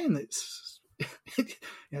again, it's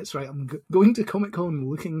right. I'm going to Comic-Con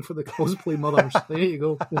looking for the cosplay mothers. There you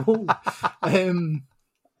go. Whoa.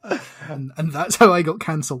 And that's how I got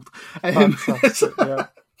cancelled. Yeah.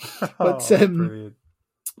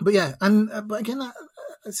 But yeah, but again,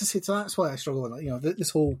 as I say, so that's why I struggle with that. This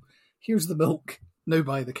whole, here's the milk, now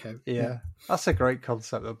buy the cow. Yeah, that's a great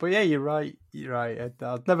concept though. But yeah, you're right.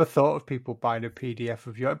 I'd never thought of people buying a PDF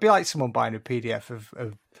of you. It'd be like someone buying a PDF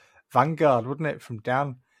of Vanguard, wouldn't it? From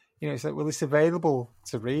Dan. It's like, well, it's available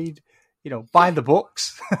to read. Buy the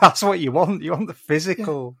books. That's what you want. You want the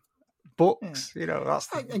physical books. That's.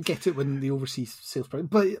 I get it when the overseas sales price,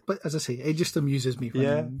 but as I say, it just amuses me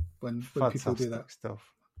when people do that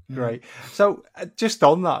stuff. Yeah. Great. So just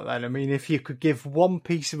on that, then, I mean, if you could give one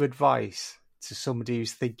piece of advice to somebody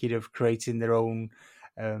who's thinking of creating their own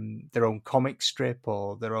comic strip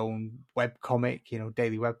or their own web comic,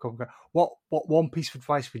 daily web comic, what one piece of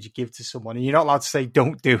advice would you give to someone? And you're not allowed to say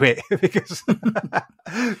don't do it because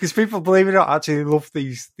people, believe it or not, actually love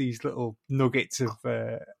these little nuggets of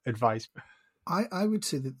advice. I would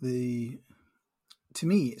say that to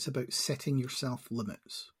me, it's about setting yourself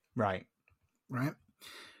limits. Right.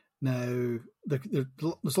 Now,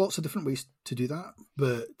 there's lots of different ways to do that,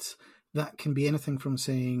 but that can be anything from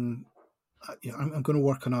saying, I'm going to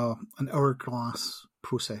work on an hourglass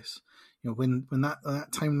process. When that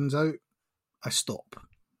time runs out, I stop,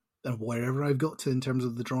 and wherever I've got to in terms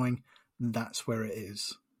of the drawing, that's where it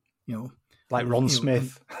is. Like Ron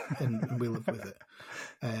Smith, and we live with it.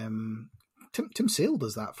 Tim Sale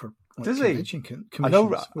does that for. Does he? I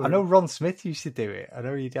know Ron Smith used to do it. I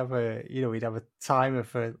know he'd have a timer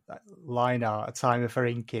for line art, a timer for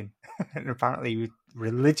inking, and apparently he would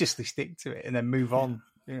religiously stick to it and then move on.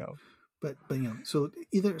 But so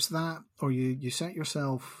either it's that, or you set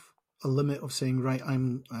yourself a limit of saying, right,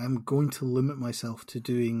 I'm going to limit myself to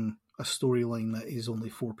doing a storyline that is only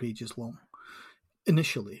 4 pages long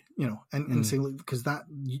initially, and saying, look, because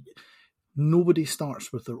nobody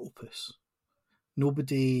starts with their opus.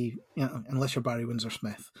 Nobody, unless you're Barry Windsor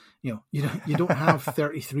Smith, you don't have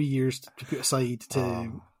 33 years to put aside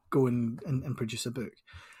to go and produce a book.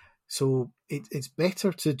 So it's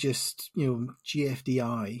better to just,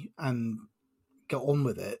 GFDI and get on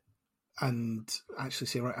with it and actually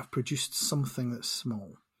say, right, I've produced something that's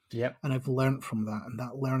small. Yep. And I've learned from that, and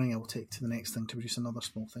that learning I will take to the next thing to produce another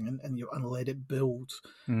small thing, and let it build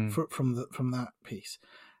from that piece.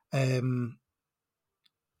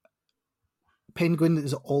 Penguin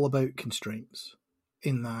is all about constraints,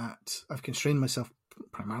 in that I've constrained myself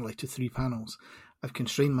primarily to 3 panels. I've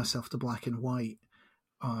constrained myself to black and white.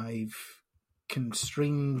 I've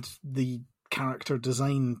constrained the character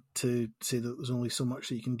design to say that there's only so much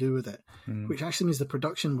that you can do with it, which actually means the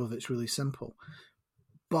production of it's really simple.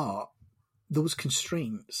 But those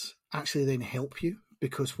constraints actually then help you,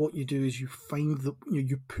 because what you do is you find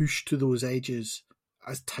you push to those edges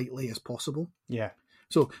as tightly as possible. Yeah.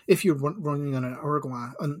 So if you're running on an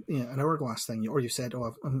hourglass thing, or you said,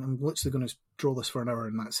 "Oh, I'm literally going to draw this for an hour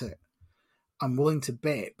and that's it," I'm willing to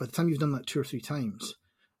bet by the time you've done that 2 or 3 times,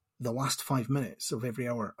 the last 5 minutes of every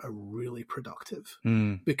hour are really productive,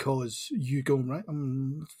 because you go, right,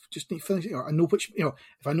 I'm just need to finish it. Or I know which,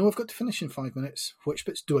 if I know I've got to finish in 5 minutes, which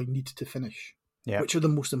bits do I need to finish? Yeah. Which are the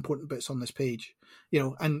most important bits on this page,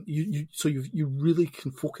 and you really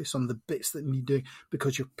can focus on the bits that need doing,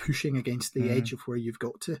 because you're pushing against the edge of where you've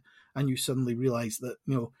got to, and you suddenly realize that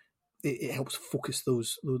it helps focus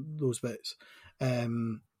those bits.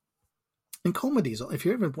 In comedies, if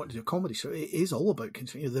you ever want to do a comedy show, it is all about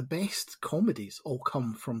constraint. The best comedies all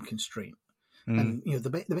come from constraint. And the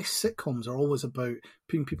best sitcoms are always about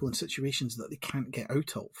putting people in situations that they can't get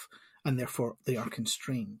out of, and therefore they are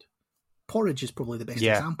constrained. Porridge is probably the best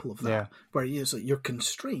example of that, where you're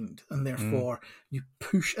constrained, and therefore you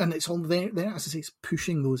push, and it's all there, as I say, it's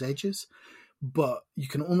pushing those edges, but you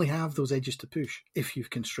can only have those edges to push if you've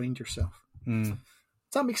constrained yourself. Does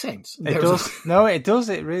that make sense? It does. No, it does.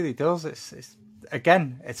 It really does. It's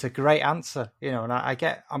again, it's a great answer, and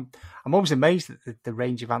I'm always amazed at the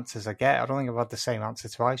range of answers I get. I don't think I've had the same answer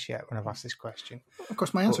twice yet when I've asked this question. Of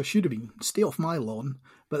course, my answer should have been stay off my lawn,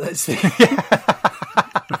 but that's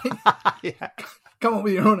come up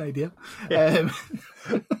with your own idea. Yeah.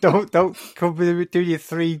 Don't come with do your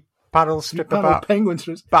 3-panel strip about penguin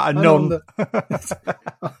strips. About a nun.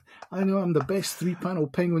 I know I'm the best 3-panel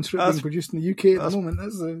penguin strip being produced in the UK at the moment.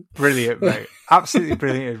 That's brilliant, mate. Absolutely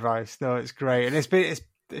brilliant advice. No, it's great, and it's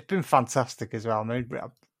been fantastic as well. I mean,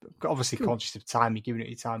 I'm obviously conscious of time. You're giving it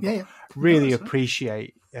your time. Yeah. Really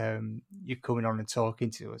appreciate you coming on and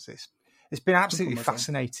talking to us. It's been absolutely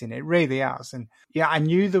fascinating. It really has. And I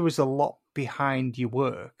knew there was a lot behind your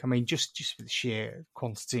work. I mean, just for the sheer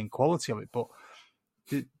quantity and quality of it, but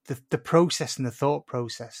the process and the thought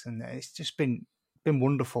process, and it's just been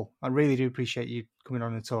wonderful. I really do appreciate you coming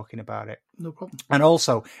on and talking about it. No problem. And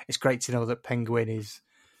also, it's great to know that Penguin is,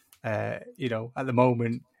 at the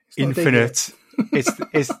moment, infinite.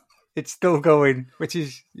 It's still going, which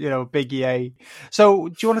is, big yay. So,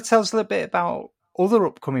 do you want to tell us a little bit about other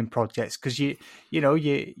upcoming projects? Because you're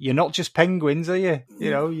not just Penguins, are you?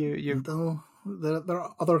 No, there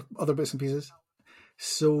are other bits and pieces.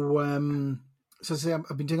 So, so I say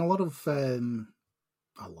I've been doing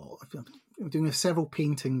I'm doing several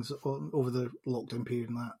paintings over the lockdown period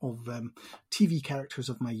and that of TV characters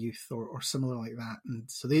of my youth or similar like that, and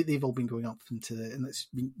so they've all been going up and it's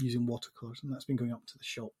been using watercolors, and that's been going up to the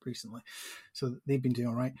shop recently. So they've been doing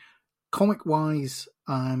all right. Comic wise,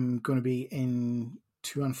 I'm going to be in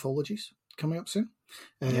 2 anthologies coming up soon.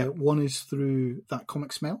 One is through That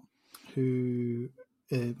Comic Smell, who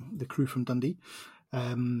the crew from Dundee,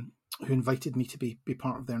 who invited me to be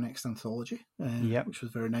part of their next anthology, which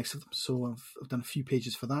was very nice of them. So I've done a few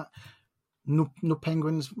pages for that. No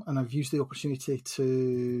penguins, and I've used the opportunity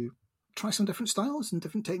to try some different styles and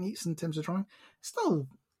different techniques in terms of drawing. Still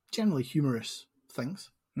generally humorous things,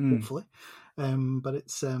 hopefully, but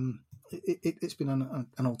it's been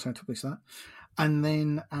an alternative place to that. And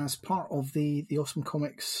then as part of the Awesome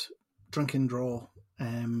Comics Drink and Draw,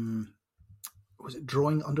 was it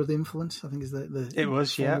Drawing Under the Influence? I think is the it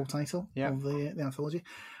was formal title of the anthology.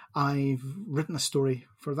 I've written a story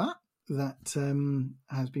for that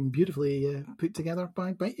has been beautifully put together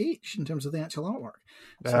by H in terms of the actual artwork.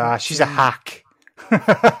 So she's a hack.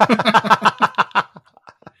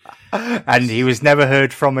 And he was never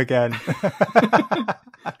heard from again.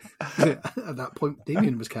 At that point,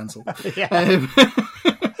 Damien was cancelled.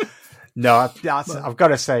 No, I've got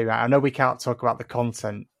to say that I know we can't talk about the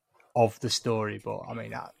content of the story, but I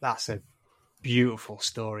mean that's a beautiful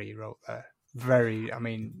story you wrote there. Very, I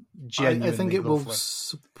mean, genuinely I think it lovely. will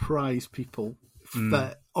surprise people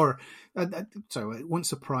that, or sorry, it won't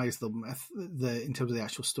surprise them in terms of the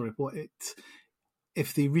actual story. But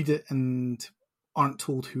if they read it and aren't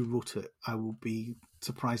told who wrote it, I will be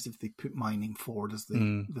surprised if they put my name forward as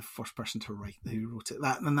the first person to write who wrote it.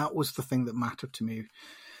 That was the thing that mattered to me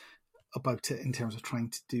about it in terms of trying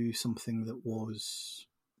to do something that was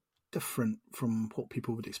different from what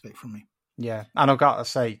people would expect from me. Yeah, and I've got to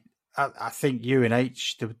say, I think you and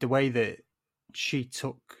H, the way that she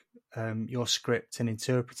took your script and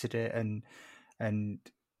interpreted it, and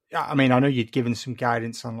I mean, I know you'd given some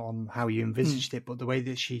guidance on how you envisaged it, but the way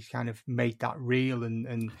that she kind of made that real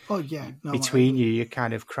and between you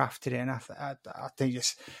kind of crafted it, and I think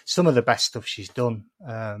it's some of the best stuff she's done.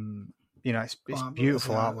 it's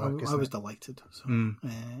beautiful artwork. I was delighted. So.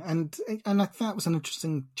 And I think that was an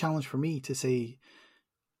interesting challenge for me to say,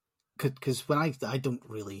 because when I don't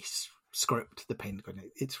really script the Pentagon,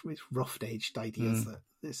 it's rough edged ideas that,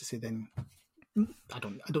 as I say, then I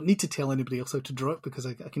don't need to tell anybody else how to draw it because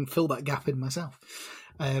I can fill that gap in myself.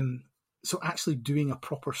 So actually doing a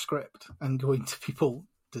proper script and going to people,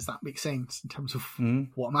 does that make sense in terms of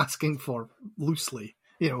what I'm asking for loosely?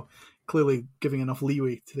 Clearly giving enough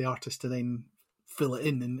leeway to the artist to then fill it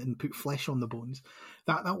in and put flesh on the bones.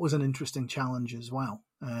 That was an interesting challenge as well.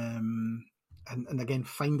 And again,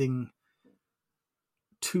 finding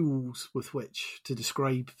tools with which to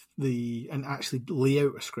describe and actually lay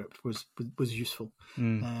out a script was useful.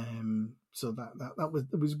 So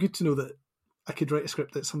it was good to know that I could write a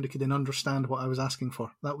script that somebody could then understand what I was asking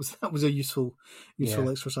for. That was a useful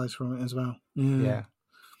exercise from it as well. Yeah.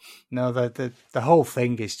 No, the whole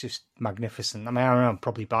thing is just magnificent. I mean, I know I'm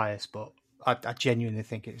probably biased, but I genuinely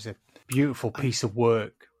think it was a beautiful piece of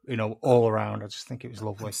work. All around, I just think it was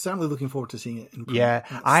lovely. I'm certainly looking forward to seeing it in print. Yeah,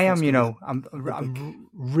 I am. I'm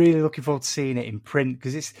really looking forward to seeing it in print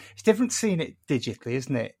because it's different seeing it digitally,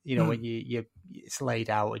 isn't it? When it's laid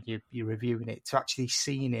out and you're reviewing it, to actually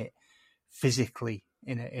seeing it physically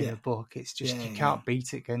in a book, it's just you can't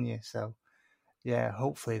beat it, can you? So yeah,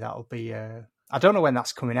 hopefully that'll be. I don't know when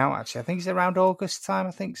that's coming out. Actually, I think it's around August time.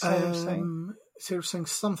 I think Sarah's saying. Sarah's saying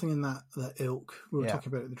something in that ilk. We were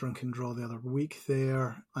talking about the Drunken Draw the other week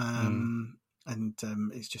there, and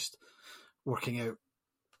it's just working out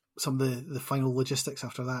some of the final logistics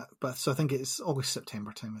after that. But so I think it's August,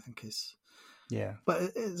 September time. I think is. Yeah.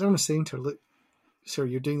 But as I was saying to her, look, Sarah,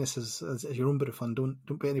 you're doing this as your own bit of fun. Don't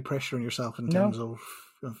put any pressure on yourself in terms of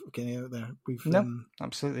getting out there.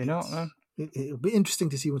 Absolutely not. No. It'll be interesting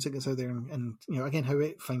to see once it gets out there and again how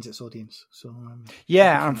it finds its audience. So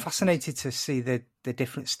I'm fascinated to see the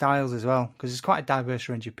different styles as well because there's quite a diverse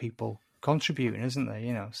range of people contributing, isn't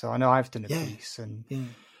there? So I know I've done a piece and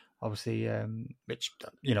obviously which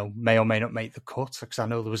may or may not make the cut because I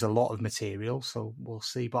know there was a lot of material, so we'll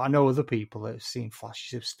see. But I know other people that have seen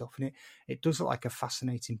flashes of stuff and it does look like a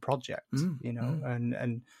fascinating project,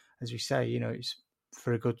 and as we say, it's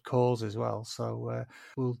for a good cause as well. So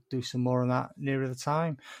we'll do some more on that nearer the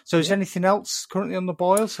time. So is there anything else currently on the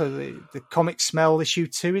boil? So the Comic Smell issue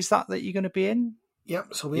 2, is that you're going to be in?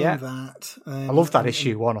 Yep, so we're in that. I love that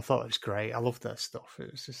issue 1. I thought it was great. I love their stuff.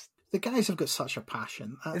 It was just... The guys have got such a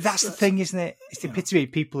passion. That's the thing, isn't it? It's the epitome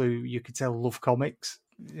of people who you could tell love comics.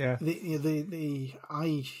 Yeah. In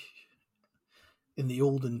the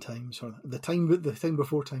olden times, or the time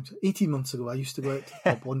before times, 18 months ago, I used to go out to the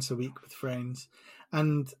pub once a week with friends.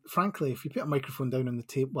 And frankly, if you put a microphone down on the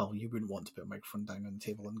table, well, you wouldn't want to put a microphone down on the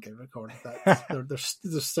table and get recorded.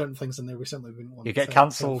 There's certain things in there we simply wouldn't want. You get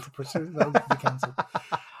cancelled. That would be cancelled.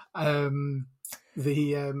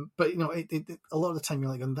 But a lot of the time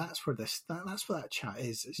you're like, and that's where that chat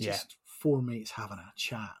is. It's just 4 mates having a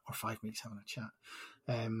chat or 5 mates having a chat.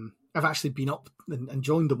 I've actually been up and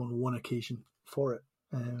joined them on one occasion for it.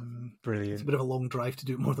 Brilliant. It's a bit of a long drive to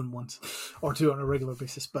do it more than once or do it on a regular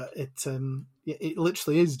basis, but it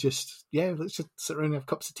literally is just let's just sit around and have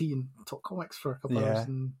cups of tea and talk comics for a couple of hours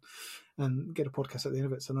and get a podcast at the end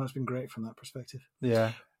of it. So no, it's been great from that perspective.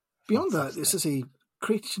 Yeah. Beyond that, this is a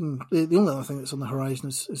creation. The only other thing that's on the horizon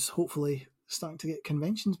is hopefully starting to get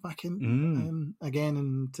conventions back in again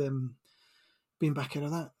and being back out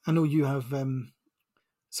of that. I know you have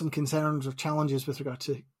some concerns or challenges with regard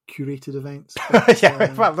to curated events. But,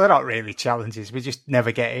 well, they're not really challenges. We just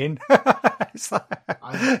never get in.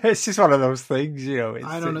 It's just one of those things,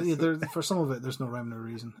 I don't know. For some of it, there's no rhyme or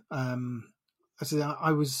reason.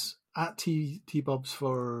 I was at T Bob's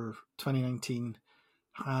for 2019.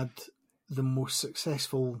 Had the most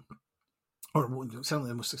successful, or certainly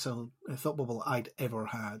the most successful thought bubble I'd ever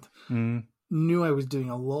had. Knew I was doing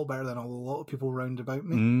a lot better than a lot of people round about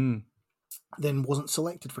me. Then wasn't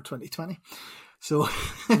selected for 2020. So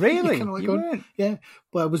really, you weren't? Yeah,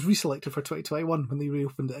 but I was reselected for 2021 when they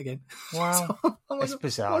reopened it again. Wow, so it's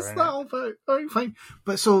bizarre. What's that all about? All right, fine.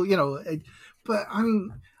 But so but I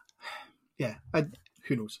mean,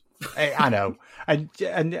 who knows? I know, and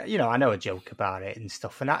I know a joke about it and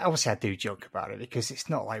stuff, and obviously I do joke about it because it's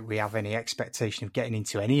not like we have any expectation of getting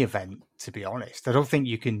into any event. To be honest, I don't think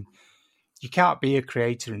you can't be a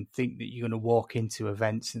creator and think that you're going to walk into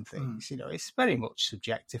events and things. It's very much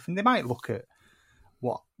subjective, and they might look at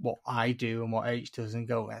what I do and what H does and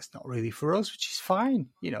go, that's not really for us, which is fine.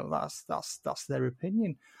 That's their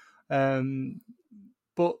opinion.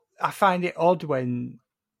 But I find it odd when,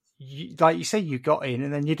 like you say, you got in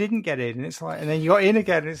and then you didn't get in, and it's like, and then you got in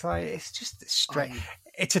again. And it's like, it's just strange.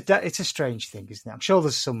 It's a strange thing, isn't it? I'm sure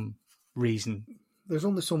there's some reason. There's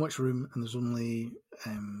only so much room, and there's only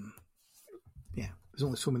there's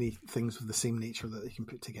only so many things of the same nature that they can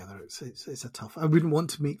put together. It's a tough. I wouldn't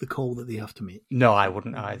want to make the call that they have to make. No, I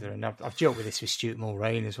wouldn't either. And I've joked with this with Stuart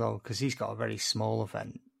Mulrain as well, because he's got a very small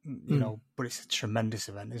event, you know, but it's a tremendous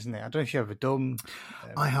event, isn't it? I don't know if you've ever done.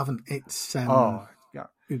 I haven't. It's yeah.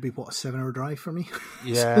 It would be a 7-hour drive for me.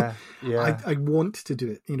 Yeah, so yeah. I want to do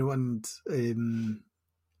it, you know, and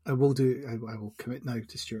I will do. I will commit now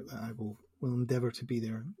to Stuart that I will endeavour to be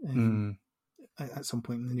there at some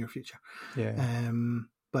point in the near future. Yeah.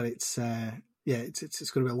 But it's going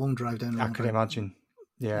to be a long drive down. I can imagine.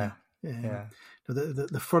 Yeah. Yeah.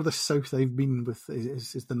 The furthest south I've been with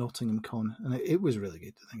is the Nottingham Con, and it was really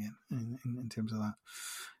good again in terms of that.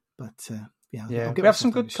 But we have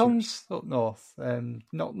some good cons up north.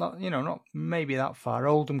 Not maybe that far.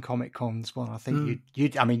 Oldham Comic Con's one. I think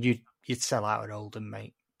you'd sell out at Oldham,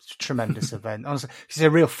 mate. It's a tremendous event. Honestly, it's a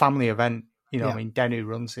real family event. You know, I mean, Den, who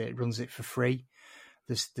runs it for free.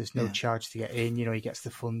 There's no charge to get in. You know, he gets the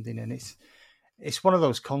funding, and it's one of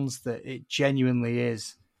those cons that it genuinely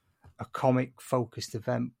is a comic focused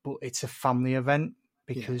event, but it's a family event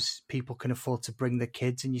because people can afford to bring their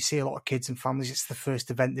kids, and you see a lot of kids and families. It's the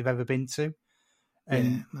first event they've ever been to,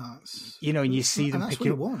 and and you see them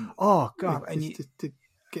picking. Oh God, and to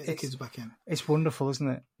get the kids back in. It's wonderful, isn't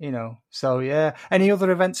it? You know. So yeah. Any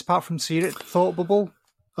other events apart from you're at Thought Bubble?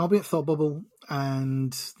 I'll be at Thought Bubble,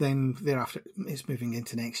 and then thereafter it's moving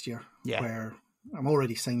into next year, where I'm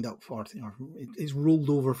already signed up for. It's rolled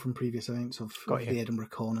over from previous events of the Edinburgh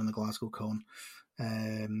Con and the Glasgow Con.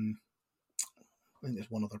 I think there's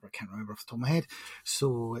one other, but I can't remember off the top of my head.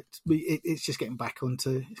 So it's just getting back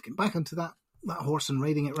onto that horse and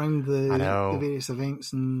riding it around the various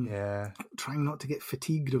events and trying not to get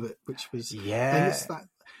fatigued of it, which was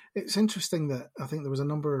It's interesting that I think there was a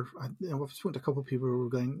number. I've spoken to a couple of people who were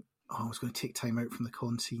going, I was going to take time out from the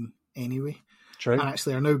con scene anyway. True. And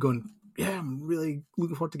actually are now going, I'm really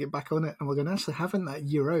looking forward to get back on it. And we're going, actually having that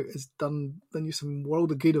year out has done you some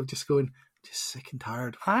world of good of just going, just sick and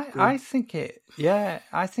tired. I think it has.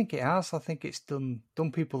 I think it's done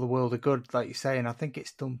people the world of good, like you say, and I think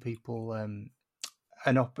it's done people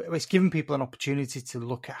it's given people an opportunity to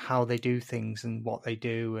look at how they do things and what they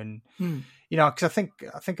do, and you know, because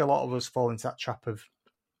I think a lot of us fall into that trap of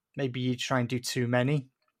maybe you try and do too many,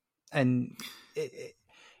 and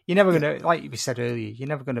you're never going to, like we said earlier, you're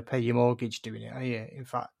never going to pay your mortgage doing it, are you? In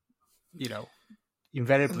fact, you know,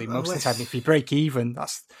 invariably, most of the time, if you break even,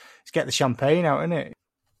 it's get the champagne out, isn't it?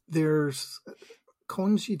 There's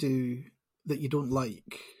cons you do that you don't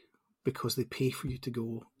like because they pay for you to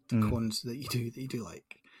go to cons that you do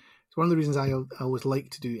like. It's one of the reasons I always like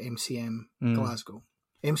to do MCM Glasgow.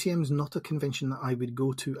 MCM is not a convention that I would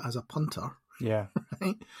go to as a punter. Yeah.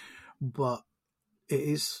 Right? But it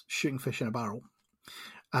is shooting fish in a barrel.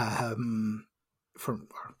 For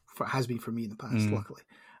it has been for me in the past, luckily.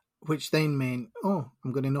 Which then meant,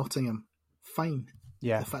 I'm going to Nottingham. Fine.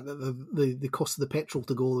 Yeah. The fact that the cost of the petrol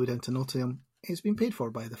to go all the way down to Nottingham has been paid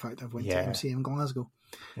for by the fact I've went to MCM Glasgow.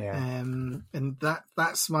 Yeah. And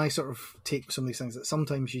that's my sort of take with some of these things, that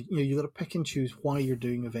sometimes you got to pick and choose why you're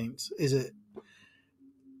doing events. Is it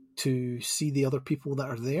to see the other people that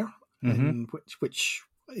are there, and which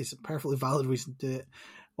is a perfectly valid reason to do it,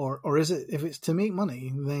 or is it, if it's to make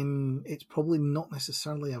money, then it's probably not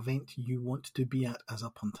necessarily an event you want to be at as a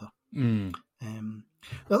punter. The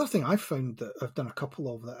other thing I've found that I've done a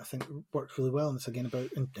couple of that I think worked really well, and it's again about,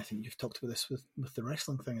 and I think you've talked about this with the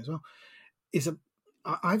wrestling thing as well, is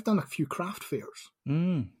I've done a few craft fairs,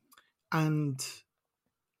 and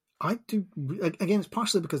I do, again, it's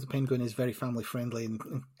partially because the Penguin is very family friendly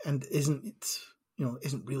and isn't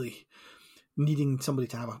really needing somebody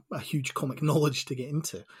to have a huge comic knowledge to get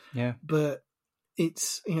into. Yeah. But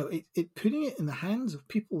it's, it putting it in the hands of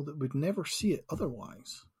people that would never see it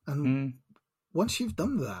otherwise. And once you've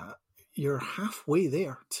done that, you're halfway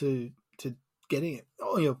there to getting it,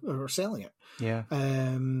 or selling it. Yeah.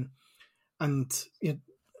 And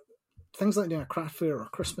things like doing a craft fair or a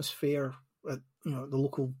Christmas fair at the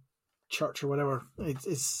local church or whatever,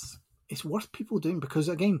 it's worth people doing, because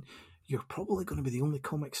again, you're probably going to be the only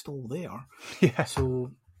comic stall there. Yeah.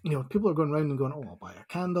 So people are going around and going, I'll buy a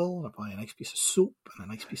candle, I'll buy a nice piece of soap and a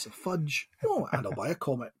nice piece of fudge, and I'll buy a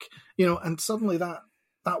comic, and suddenly that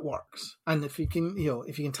works. And if you can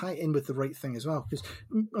tie it in with the right thing as well, because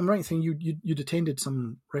I'm right in saying you'd attended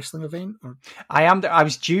some wrestling event, or I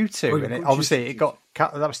was due to, and it got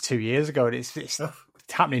that was 2 years ago, and it's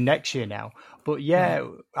happening next year now. But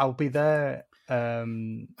I'll be there.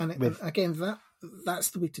 And again, that's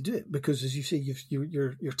the way to do it, because as you say,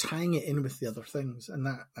 you're tying it in with the other things, and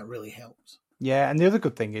that really helps. Yeah, and the other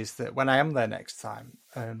good thing is that when I am there next time,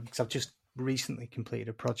 because I've just recently completed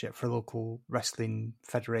a project for a local wrestling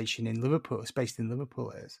federation in Liverpool. It's based in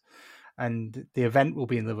Liverpool, it is, and the event will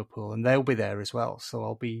be in Liverpool, and they'll be there as well. So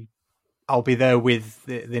I'll be there with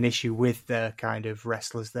an issue with their kind of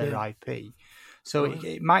wrestlers, their IP. So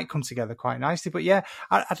it might come together quite nicely. But yeah,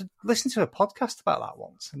 I listened to a podcast about that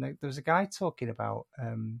once, and there was a guy talking about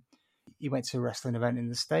he went to a wrestling event in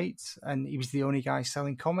the States, and he was the only guy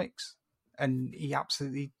selling comics, and he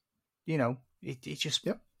absolutely, he just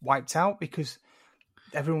wiped out because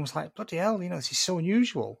everyone was like, bloody hell, this is so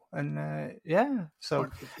unusual. And so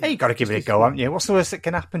hey, you got to give it a go, haven't you? What's the worst that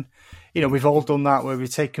can happen? We've all done that where we've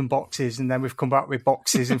taken boxes and then we've come back with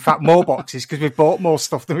boxes. In fact, more boxes because we've bought more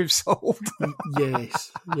stuff than we've sold.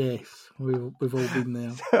 Yes. We've all been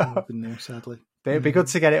there. Sadly. But it'd be good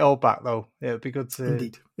to get it all back, though. It would be good to.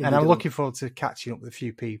 Indeed. And I'm looking forward to catching up with a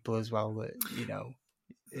few people as well. That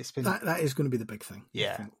it's been that is going to be the big thing.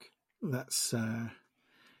 Yeah, I think that's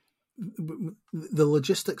the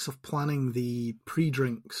logistics of planning the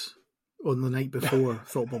pre-drinks on the night before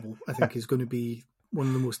Thought Bubble. I think is going to be one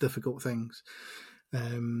of the most difficult things.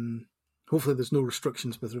 Hopefully, there's no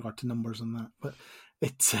restrictions with regard to numbers on that, but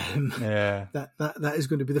it's that is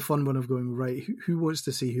going to be the fun one of going right. Who wants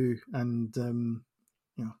to see who, and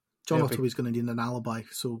John Otto is going to need an alibi,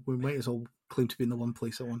 so we might as well claim to be in the one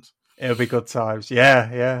place at once. It'll be good times.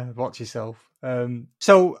 Yeah. Watch yourself.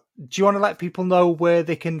 So, do you want to let people know where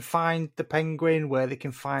they can find the Penguin, where they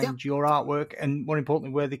can find your artwork, and more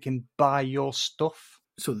importantly, where they can buy your stuff?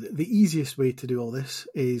 So the easiest way to do all this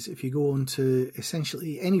is if you go on to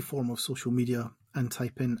essentially any form of social media and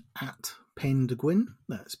type in @Penguin,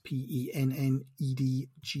 that's PENNEDGUIN,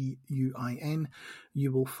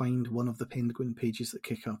 you will find one of the Penguin pages that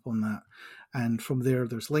kick up on that. And from there,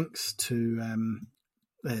 there's links to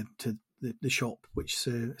the shop, which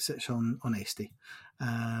sits on Etsy.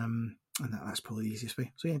 And that's probably the easiest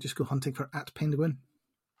way. So yeah, just go hunting for @Penguin.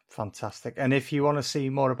 Fantastic. And if you want to see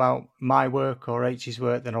more about my work or H's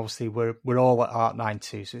work, then obviously we're all at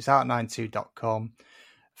Art92. So it's art92.com,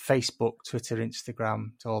 Facebook, Twitter,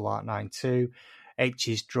 Instagram, it's all Art92.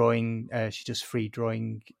 H's drawing, she does free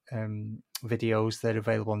drawing videos. They're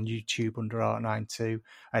available on YouTube under Art92.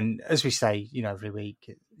 And as we say, every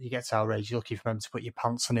week, you get to our age, you're looking for them to put your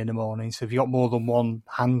pants on in the morning. So if you've got more than one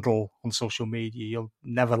handle on social media, you'll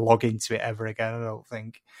never log into it ever again, I don't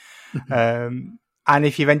think. And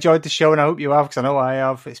if you've enjoyed the show, and I hope you have, because I know I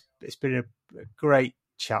have, it's been a great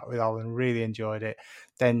chat with Alan, really enjoyed it,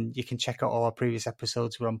 then you can check out all our previous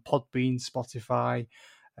episodes. We're on Podbean, Spotify,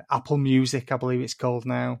 Apple Music, I believe it's called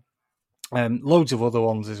now. Loads of other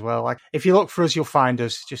ones as well. Like if you look for us, you'll find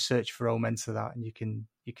us. Just search for Omenta that, and you can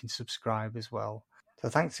subscribe as well. So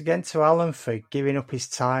thanks again to Alan for giving up his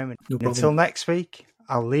time. No problem. Until next week,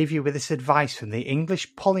 I'll leave you with this advice from the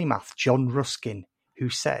English polymath John Ruskin, who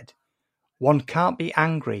said, "One can't be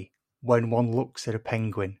angry when one looks at a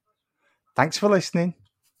penguin." Thanks for listening.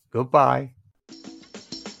 Goodbye.